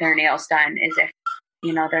get their nails done, as if,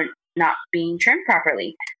 they're not being trimmed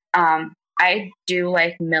properly. I do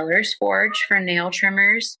like Miller's Forge for nail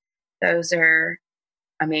trimmers. Those are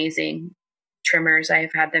amazing trimmers.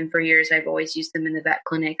 I've had them for years. I've always used them in the vet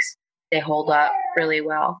clinics. They hold up really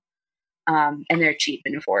well. And they're cheap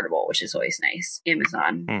and affordable, which is always nice.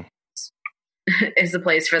 Amazon is the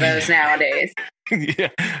place for those nowadays. Yeah.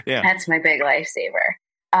 That's my big lifesaver.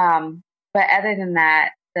 But other than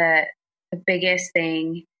that, the biggest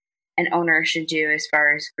thing an owner should do as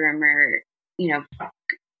far as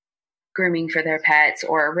grooming for their pets,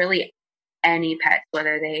 or really any pets,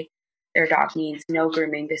 whether their dog needs no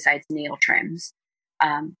grooming besides nail trims,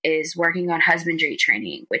 is working on husbandry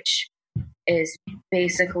training, which is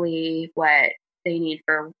basically what they need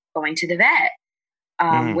for going to the vet.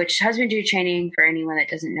 Which husbandry training, for anyone that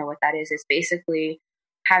doesn't know what that is basically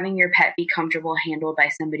having your pet be comfortable handled by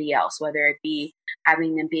somebody else, whether it be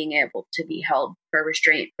having them being able to be held for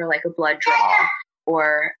restraint for like a blood draw,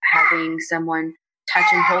 or having someone touch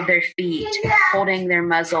and hold their feet, holding their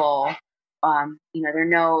muzzle, their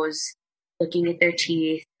nose, looking at their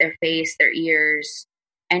teeth, their face, their ears,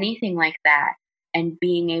 anything like that, and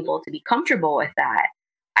being able to be comfortable with that.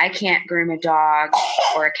 I can't groom a dog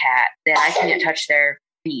or a cat that I can't touch their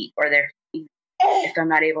feet, or if I'm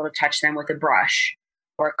not able to touch them with a brush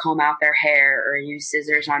or comb out their hair or use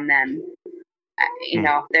scissors on them. You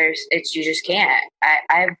just can't.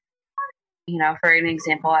 I've for an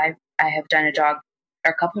example, I have done a dog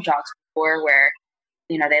or a couple of dogs before where,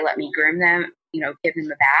 they let me groom them, give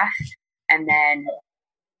them a bath. And then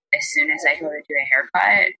as soon as I go to do a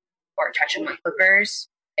haircut or touch them with clippers,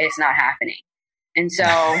 it's not happening. And so,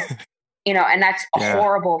 and that's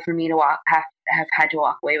horrible for me to have had to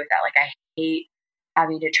walk away with that. Like, I hate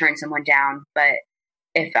having to turn someone down, but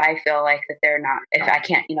if I feel like that if I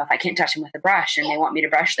can't touch them with a brush and they want me to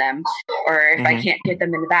brush them, or if I can't get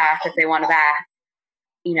them in the bath, if they want a bath,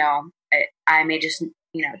 I may just,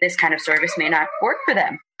 this kind of service may not work for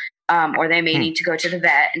them. Or they may need to go to the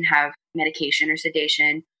vet and have medication or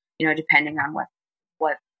sedation, depending on what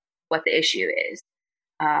the issue is.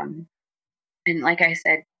 And like I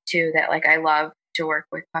said too, that like I love to work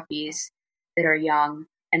with puppies that are young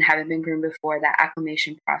and haven't been groomed before. That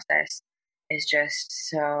acclimation process is just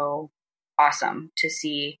so awesome to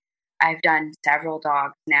see. I've done several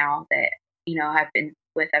dogs now that, I've been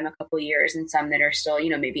with them a couple of years, and some that are still,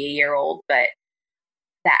 maybe a year old, but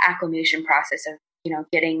that acclimation process of,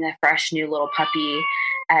 getting the fresh new little puppy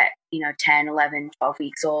at, 10, 11, 12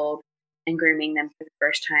 weeks old and grooming them for the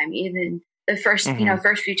first time, even the first,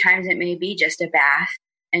 first few times it may be just a bath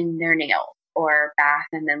and their nails, or bath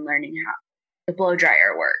and then learning how the blow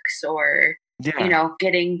dryer works, or,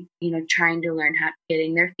 getting, trying to learn how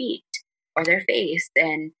getting their feet or their face.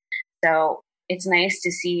 And so it's nice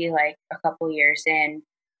to see like a couple years in,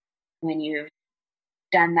 when you've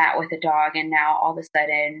done that with a dog, and now all of a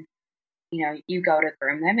sudden, you go to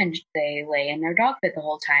groom them and they lay in their dog bed the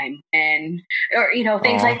whole time, and, or,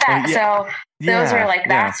 things like that. So those are like,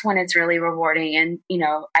 that's when it's really rewarding. And,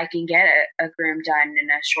 I can get a groom done in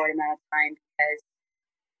a short amount of time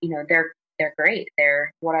because, they're great.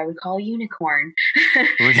 They're what I would call a unicorn.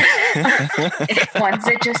 Ones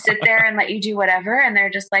that just sit there and let you do whatever. And they're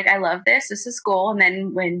just like, I love this. This is cool. And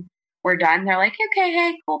then when we're done, they're like, okay,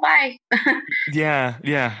 hey, cool, bye. Yeah.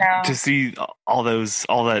 So, to see all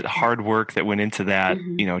that hard work that went into that,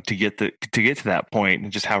 to get to that point,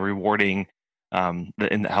 and just how rewarding,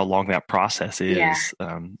 and how long that process is. Yeah.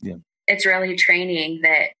 It's really training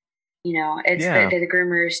that, it's that the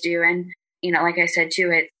groomers do. And, like I said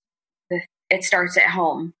too, it starts at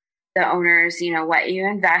home. The owners, what you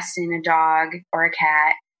invest in a dog or a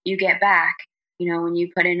cat, you get back. When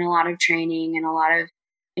you put in a lot of training and a lot of,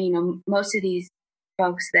 most of these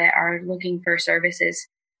folks that are looking for services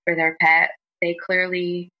for their pet, they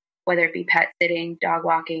clearly, whether it be pet sitting, dog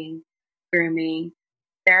walking, grooming,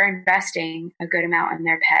 they're investing a good amount in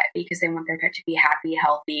their pet because they want their pet to be happy,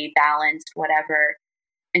 healthy, balanced, whatever.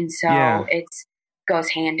 And so it goes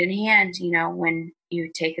hand in hand, when you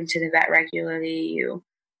take them to the vet regularly, you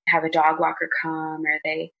have a dog walker come, or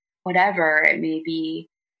whatever it may be,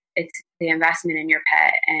 it's the investment in your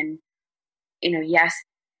pet. And, yes,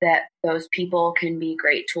 that those people can be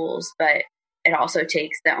great tools, but it also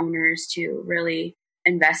takes the owners to really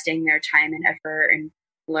investing their time and effort and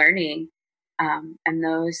learning. And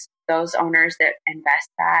those owners that invest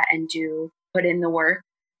that and do put in the work,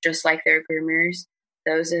 just like their groomers,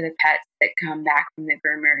 those are the pets that come back from the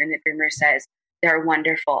groomer, and the groomer says, they're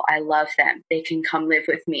wonderful. I love them. They can come live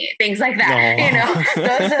with me. Things like that. No. You know,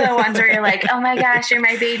 those are the ones where you're like, oh my gosh, you're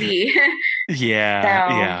my baby.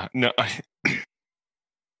 Yeah. No,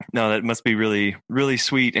 no, that must be really, really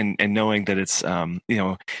sweet. And knowing that it's,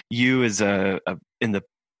 you as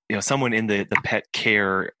someone in the pet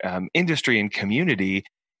care industry and community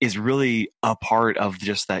is really a part of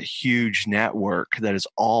just that huge network that is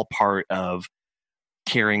all part of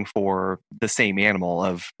caring for the same animal.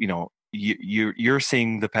 Of, you're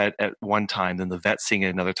seeing the pet at one time, then the vet's seeing it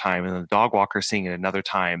another time, and the dog walker seeing it another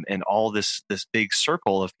time, and all this big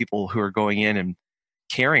circle of people who are going in and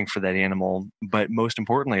caring for that animal. But most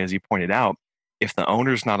importantly, as you pointed out, if the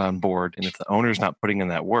owner's not on board and if the owner's not putting in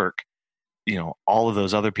that work, all of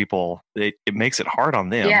those other people, it makes it hard on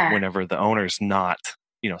them whenever the owner's not,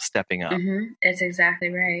 stepping up. Mm-hmm. It's exactly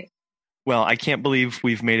right. Well, I can't believe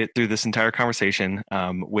we've made it through this entire conversation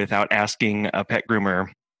without asking a pet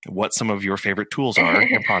groomer what some of your favorite tools are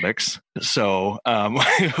and products. So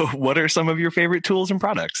what are some of your favorite tools and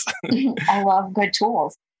products? I love good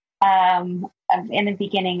tools. In the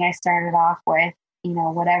beginning, I started off with,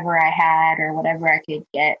 whatever I had or whatever I could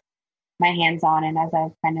get my hands on. And as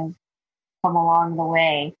I've kind of come along the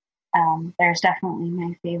way, there's definitely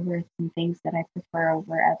my favorites and things that I prefer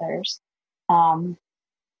over others.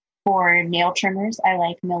 For nail trimmers, I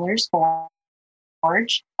like Miller's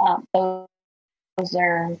Forge.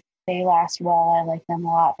 They last well. I like them a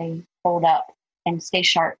lot. They hold up and stay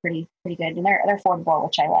sharp pretty good. And they're affordable,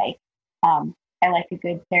 which I like. I like a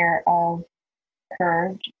good pair of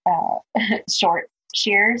curved short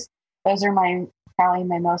shears. Those are probably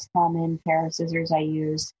my most common pair of scissors I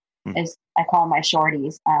use. Is I call them my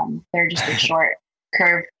shorties. They're just a short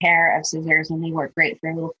curved pair of scissors, and they work great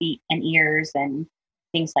for little feet and ears and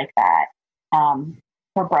things like that.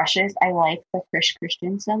 For brushes, I like the Chris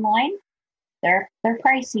Christensen line. They're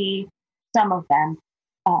pricey, some of them,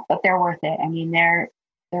 but they're worth it. I mean, their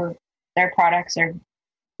products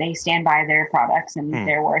they stand by their products, and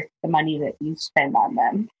they're worth the money that you spend on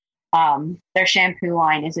them. Their shampoo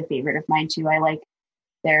line is a favorite of mine too. I like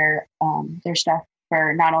their stuff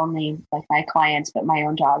for not only like my clients, but my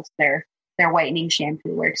own dogs. Their whitening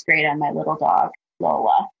shampoo works great on my little dog,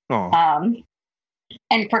 Lola.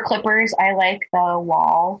 And for clippers, I like the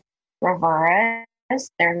Wahl Reveras.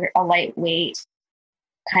 They're a lightweight,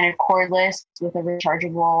 kind of cordless with a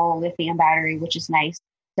rechargeable lithium battery, which is nice.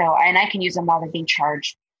 So, and I can use them while they're being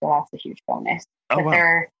charged. So that's a huge bonus.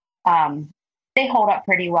 But they hold up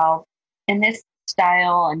pretty well. And this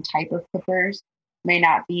style and type of clippers may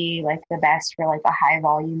not be like the best for like a high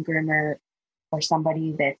volume groomer or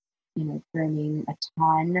somebody that's, grooming a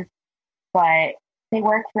ton, but they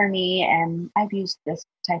work for me. And I've used this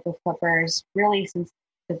type of clippers really since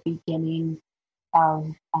the beginning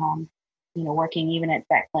of, working even at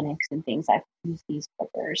vet clinics and things. I've used these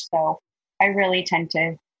clippers. So I really tend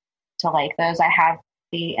to like those. I have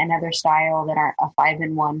another style that are a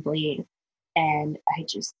 5-in-1 blade, and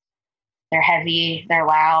they're heavy, they're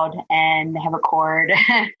loud, and they have a cord,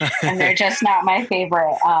 and they're just not my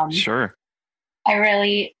favorite. Sure. I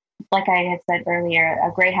really, like I had said earlier,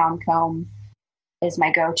 a Greyhound comb is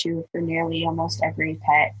my go-to for nearly almost every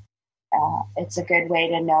pet. It's a good way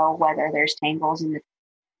to know whether there's tangles in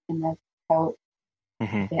the coat.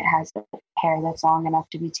 Mm-hmm. It has the hair that's long enough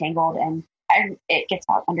to be tangled, and it gets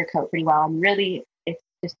out undercoat pretty well. And really, it's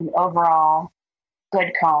just an overall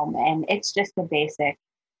good comb, and it's just the basic.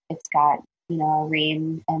 It's got, a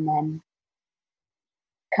ream and then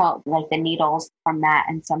like the needles from that.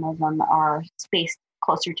 And some of them are spaced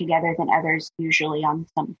closer together than others, usually on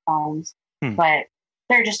some combs, but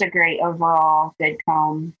they're just a great overall good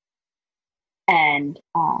comb. And,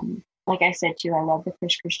 like I said too, I love the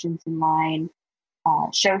Chris Christensen line,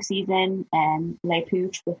 Show Season and Le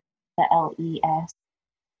Pooch with the LES.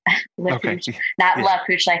 Le Pooch, not La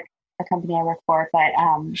Pooch like the company I work for, but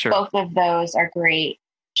sure. Both of those are great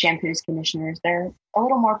shampoos, conditioners. They're a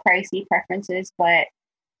little more pricey preferences, but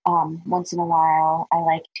once in a while I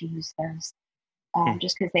like to use those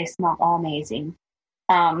just because they smell amazing.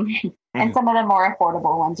 And some of the more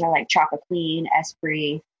affordable ones are like Chocolate Clean,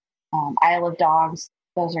 Esprit, Isle of Dogs.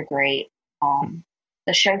 Those are great.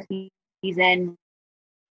 The Show Season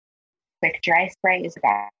quick dry spray is a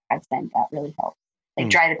godsend. That really helps.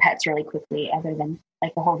 Dry the pets really quickly, other than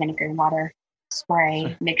like the whole vinegar and water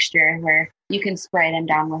spray mixture where you can spray them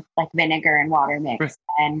down with like vinegar and water mix.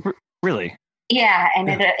 And really? Yeah. And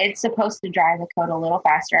it's supposed to dry the coat a little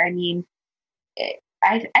faster. I mean,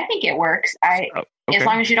 I think it works. As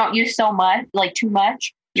long as you don't use so much, like too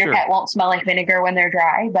much, your pet won't smell like vinegar when they're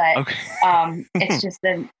dry. But it's just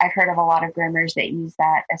I've heard of a lot of groomers that use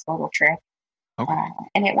that as a little trick.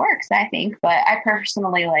 And it works, I think. But I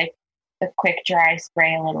personally like the quick dry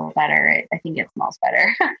spray a little better. I think it smells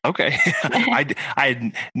better. Okay.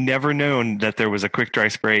 I'd never known that there was a quick dry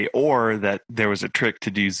spray or that there was a trick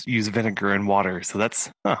to use vinegar and water. So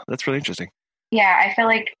that's really interesting. Yeah, I feel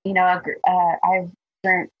like, I've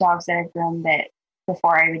groomed dogs that I've groomed that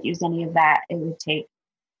before I would use any of that, it would take,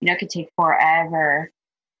 it could take forever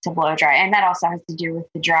to blow dry. And that also has to do with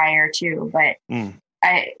the dryer too. But when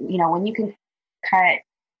you can cut,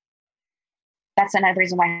 that's another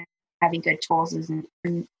reason why having good tools is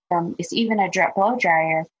even a blow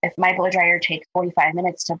dryer. If my blow dryer takes 45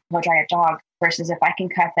 minutes to blow dry a dog versus if I can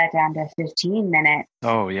cut that down to 15 minutes.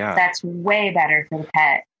 Oh yeah. That's way better for the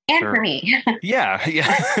pet. And for me. Yeah.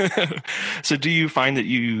 So do you find that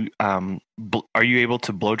you are you able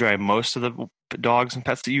to blow dry most of the dogs and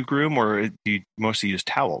pets that you groom, or do you mostly use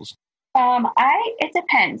towels? It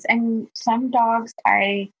depends. And some dogs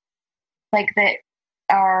I like that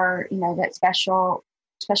are, that special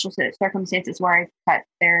circumstances where I cut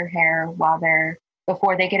their hair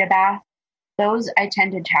before they get a bath. Those I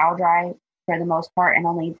tend to towel dry for the most part and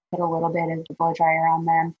only put a little bit of the blow dryer on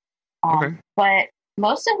them. But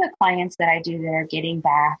most of the clients that I do that are getting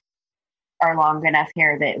bath are long enough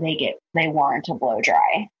hair that they warrant a blow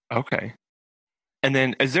dry. Okay. And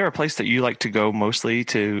then is there a place that you like to go mostly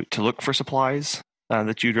to look for supplies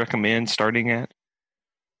that you'd recommend starting at?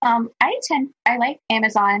 I like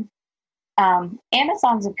Amazon.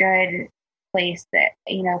 Amazon's a good place that,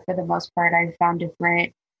 for the most part, I've found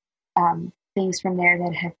different things from there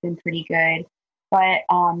that have been pretty good. But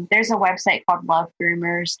there's a website called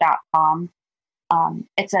lovegroomers.com.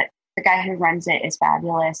 The guy who runs it is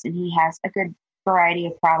fabulous, and he has a good variety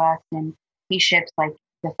of products, and he ships like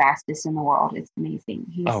the fastest in the world. It's amazing.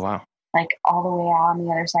 He's like all the way out on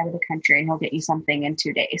the other side of the country, and he'll get you something in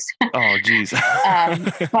 2 days. Oh, geez.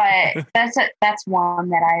 But that's one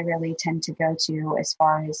that I really tend to go to as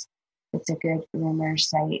far as it's a good groomer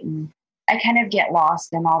site. And I kind of get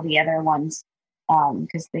lost in all the other ones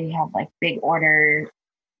because they have like big order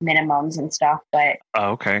minimums and stuff. But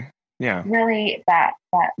really that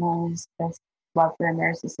one is the Love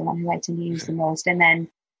Groomers is the one who I tend to use the most. And then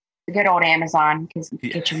the good old Amazon, because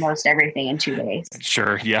you get you most everything in 2 days.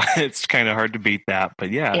 Sure. Yeah. It's kind of hard to beat that,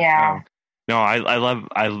 but yeah. No,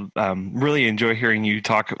 I really enjoy hearing you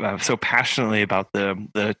talk so passionately about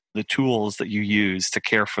the tools that you use to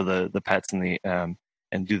care for the pets and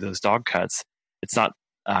and do those dog cuts. It's not,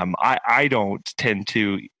 I don't tend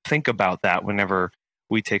to think about that whenever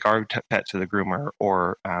we take our pet to the groomer,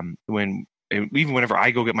 or even whenever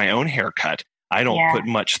I go get my own haircut. I don't put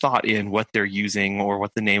much thought in what they're using or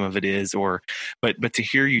what the name of it is, but to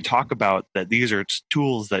hear you talk about that these are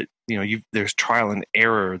tools that, there's trial and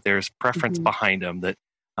error, there's preference behind them, that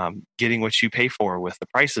getting what you pay for with the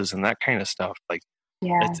prices and that kind of stuff, like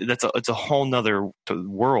it's a whole nother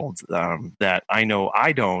world that I know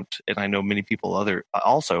I don't, and I know many people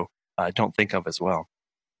also don't think of as well.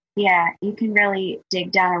 Yeah, you can really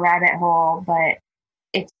dig down a rabbit hole, but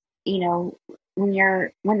it's,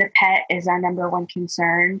 when the pet is our number one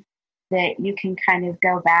concern, that you can kind of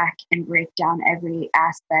go back and break down every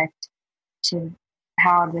aspect to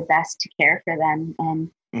how the best to care for them. And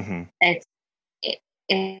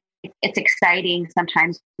it's exciting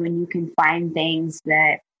sometimes when you can find things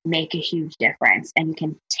that make a huge difference and you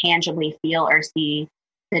can tangibly feel or see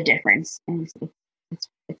the difference. And it's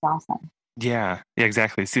awesome. Yeah,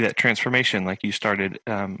 exactly. See that transformation, like you started,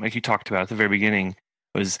 like you talked about at the very beginning,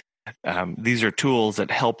 was these are tools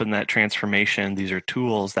that help in that transformation. These are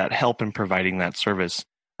tools that help in providing that service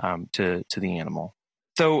to the animal.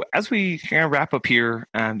 So as we kind of wrap up here,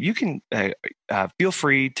 you can feel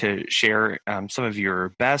free to share some of your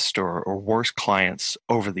best or worst clients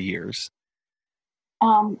over the years.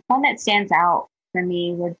 One that stands out for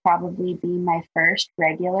me would probably be my first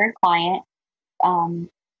regular client,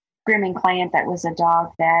 grooming client that was a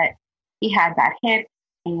dog that he had bad hips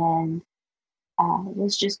and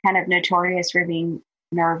was just kind of notorious for being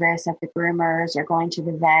nervous at the groomers or going to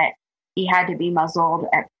the vet. He had to be muzzled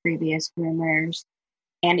at previous groomers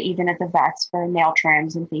and even at the vets for nail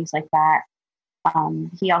trims and things like that.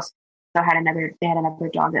 He also had another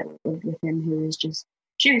dog that lived with him who was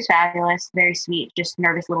she was fabulous, very sweet, just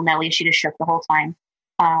nervous little Nellie. She just shook the whole time.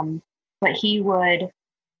 But he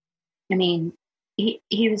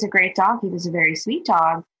he was a great dog. He was a very sweet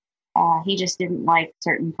dog. He just didn't like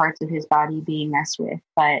certain parts of his body being messed with.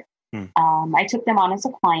 But I took them on as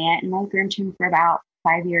a client, and I groomed him for about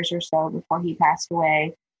 5 years or so before he passed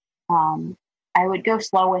away. I would go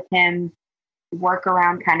slow with him, work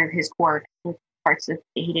around kind of his quirks, with parts that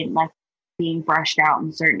he didn't like being brushed out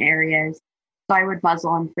in certain areas. So I would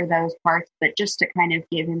muzzle him for those parts, but just to kind of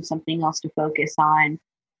give him something else to focus on.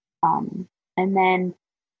 And then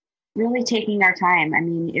really taking our time. I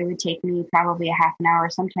mean, it would take me probably a half an hour,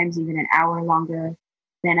 sometimes even an hour longer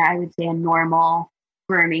than I would say a normal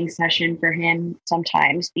grooming session for him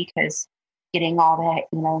sometimes, because getting all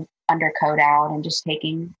the, undercoat out and just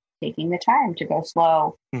taking the time to go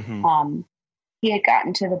slow. He had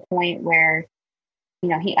gotten to the point where,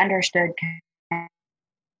 he understood what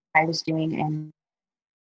I was doing and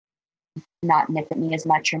not nip at me as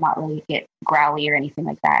much or not really get growly or anything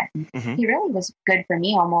like that. He really was good for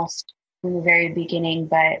me almost from the very beginning.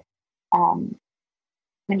 But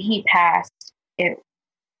when he passed, that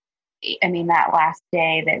last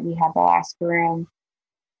day that we had the last groom,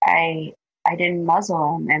 I didn't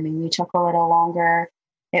muzzle him. I mean, we took a little longer.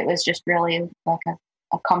 It was just really like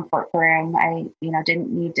a comfort groom. I,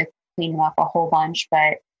 didn't need to clean him up a whole bunch,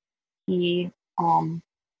 but he,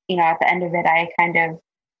 at the end of it, I kind of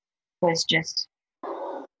was just,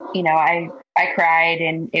 I cried,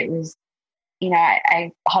 and it was,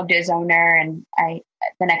 I hugged his owner, and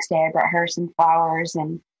the next day I brought her some flowers,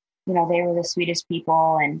 and, they were the sweetest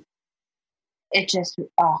people. And it just,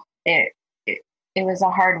 it was a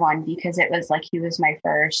hard one, because it was like he was my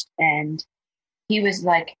first, and he was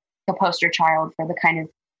like the poster child for the kind of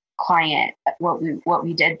client what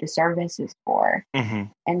we did the services for.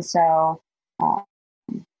 And so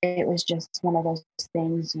it was just one of those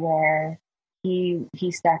things where he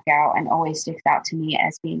stuck out and always sticks out to me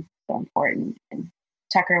as being so important. And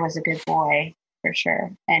Tucker was a good boy for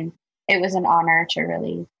sure, and it was an honor to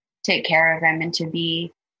really take care of him and to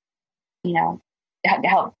be,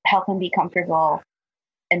 help him be comfortable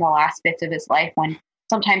in the last bits of his life, when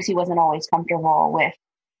sometimes he wasn't always comfortable with,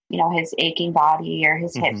 his aching body or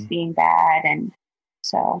his hips being bad. And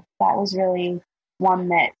so that was really one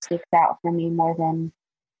that sticks out for me more than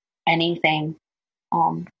anything.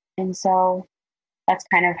 And so that's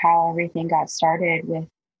kind of how everything got started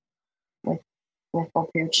with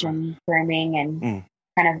LaPooch and grooming and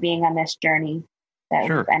kind of being on this journey that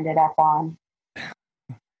we've ended up on.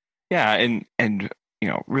 Yeah. And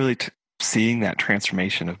really seeing that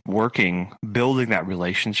transformation of working, building that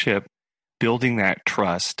relationship, building that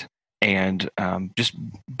trust, and just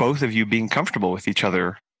both of you being comfortable with each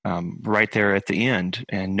other right there at the end,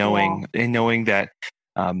 and knowing that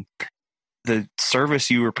the service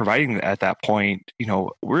you were providing at that point,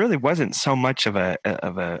 really wasn't so much of a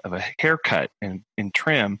haircut and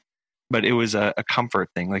trim, but it was a comfort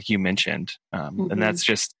thing, like you mentioned. And that's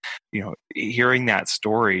just, hearing that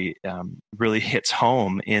story really hits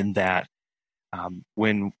home in that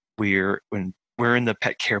when we're in the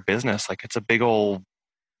pet care business, like it's a big old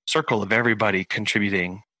circle of everybody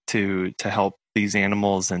contributing to help these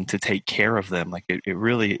animals and to take care of them. Like it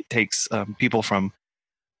really takes people from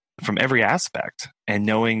every aspect, and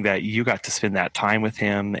knowing that you got to spend that time with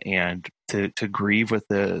him and to grieve with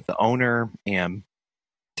the owner and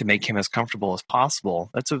to make him as comfortable as possible.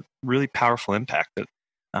 That's a really powerful impact that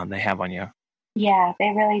they have on you. Yeah, they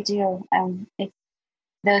really do. It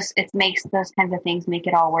makes those kinds of things make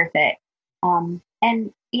it all worth it.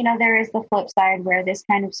 And there is the flip side where this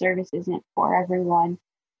kind of service isn't for everyone.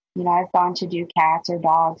 I've gone to do cats or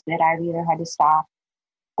dogs that I've either had to stop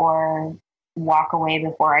or walk away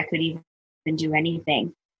before I could even do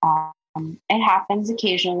anything. It happens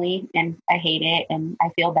occasionally, and I hate it, and I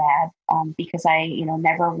feel bad because I,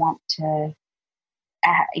 never want to,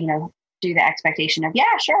 do the expectation of,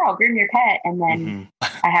 yeah, sure, I'll groom your pet, and then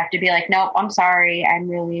I have to be like, nope, I'm sorry, I'm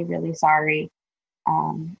really, really sorry.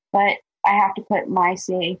 But I have to put my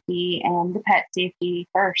safety and the pet safety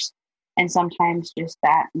first, and sometimes just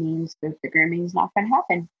that means that the grooming is not going to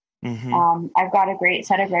happen. I've got a great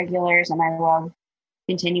set of regulars, and I love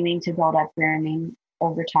continuing to build up grooming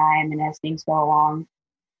over time and as things go along.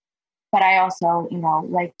 But I also,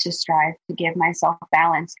 like to strive to give myself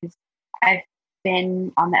balance, because I've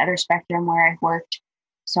been on the other spectrum where I've worked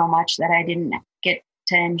so much that I didn't get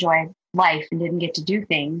to enjoy life and didn't get to do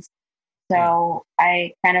things. So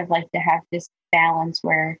I kind of like to have this balance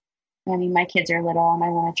where, my kids are little and I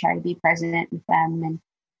want to try to be present with them, and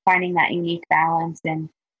finding that unique balance. And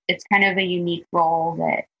it's kind of a unique role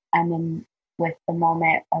that I'm in with the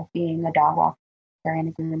moment of being a dog walker and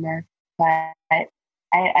a groomer. But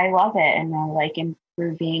I love it, and I like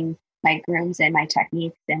improving my grooms and my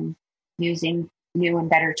techniques and using new and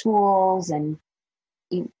better tools and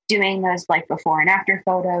doing those like before and after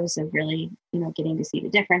photos of really, getting to see the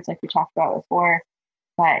difference like we talked about before.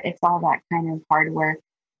 But it's all that kind of hard work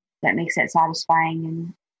that makes it satisfying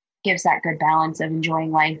and gives that good balance of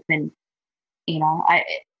enjoying life. And,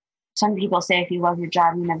 some people say if you love your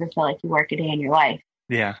job, you never feel like you work a day in your life.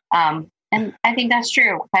 Yeah. And I think that's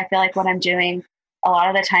true. I feel like what I'm doing a lot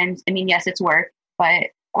of the times, yes, it's work, but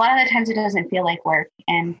a lot of the times it doesn't feel like work.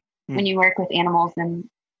 And when you work with animals and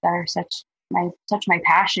that are such my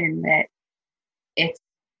passion, that it's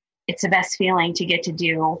the best feeling to get to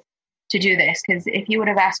do this. Because if you would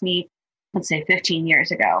have asked me, let's say 15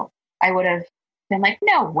 years ago, I would have been like,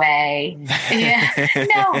 no way. Yeah,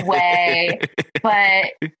 no way.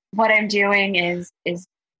 But what I'm doing is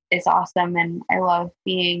awesome. And I love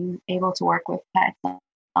being able to work with pets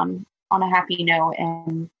on a happy note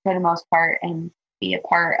and for the most part, and be a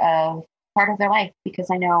part of their life,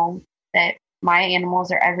 because I know that my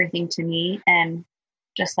animals are everything to me, and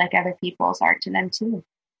just like other people's are to them too.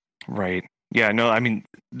 Right. Yeah, no,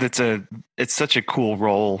 it's such a cool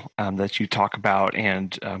role that you talk about,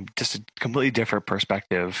 and just a completely different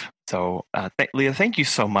perspective. So, Leah, thank you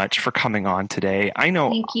so much for coming on today. I know,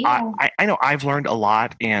 thank you. I know I've learned a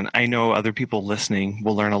lot, and I know other people listening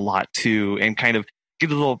will learn a lot too, and kind of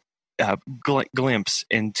get a little glimpse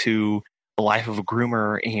into the life of a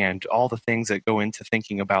groomer and all the things that go into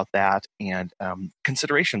thinking about that, and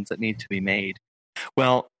considerations that need to be made.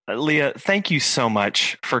 Well, Leah, thank you so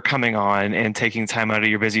much for coming on and taking time out of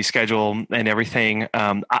your busy schedule and everything.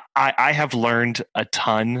 I have learned a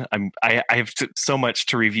ton. I have so much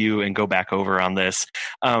to review and go back over on this.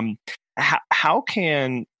 How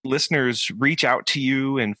can listeners reach out to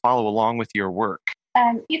you and follow along with your work?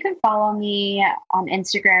 You can follow me on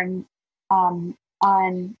Instagram on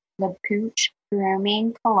the Pooch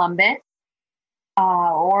Grooming Columbus,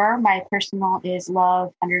 or my personal is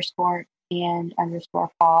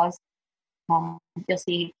love_and_paws. You'll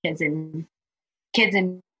see kids and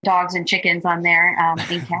dogs and chickens on there, and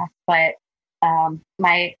cats. But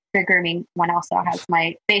my Good Grooming one also has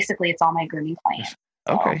basically it's all my grooming clients.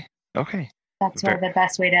 So Okay. That's the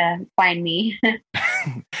best way to find me.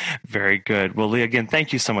 Very good. Well, Leah, again,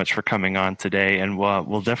 thank you so much for coming on today, and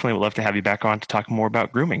we'll definitely love to have you back on to talk more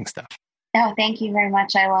about grooming stuff. Oh, thank you very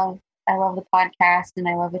much. I love the podcast, and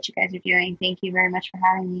I love what you guys are doing. Thank you very much for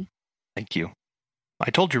having me. Thank you.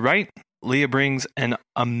 I told you right. Leah brings an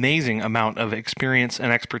amazing amount of experience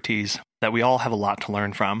and expertise that we all have a lot to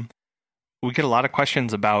learn from. We get a lot of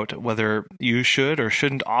questions about whether you should or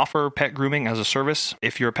shouldn't offer pet grooming as a service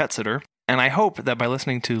if you're a pet sitter. And I hope that by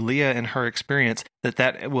listening to Leah and her experience,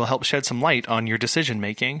 that will help shed some light on your decision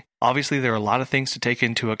making. Obviously, there are a lot of things to take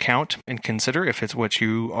into account and consider if it's what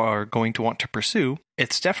you are going to want to pursue.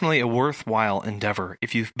 It's definitely a worthwhile endeavor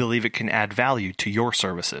if you believe it can add value to your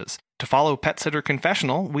services. To follow Pet Sitter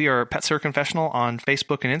Confessional, we are Pet Sitter Confessional on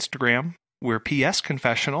Facebook and Instagram. We're PS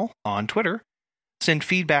Confessional on Twitter. Send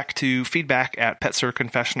feedback to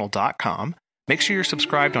feedback@petsitterconfessional.com. Make sure you're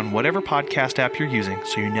subscribed on whatever podcast app you're using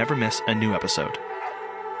so you never miss a new episode.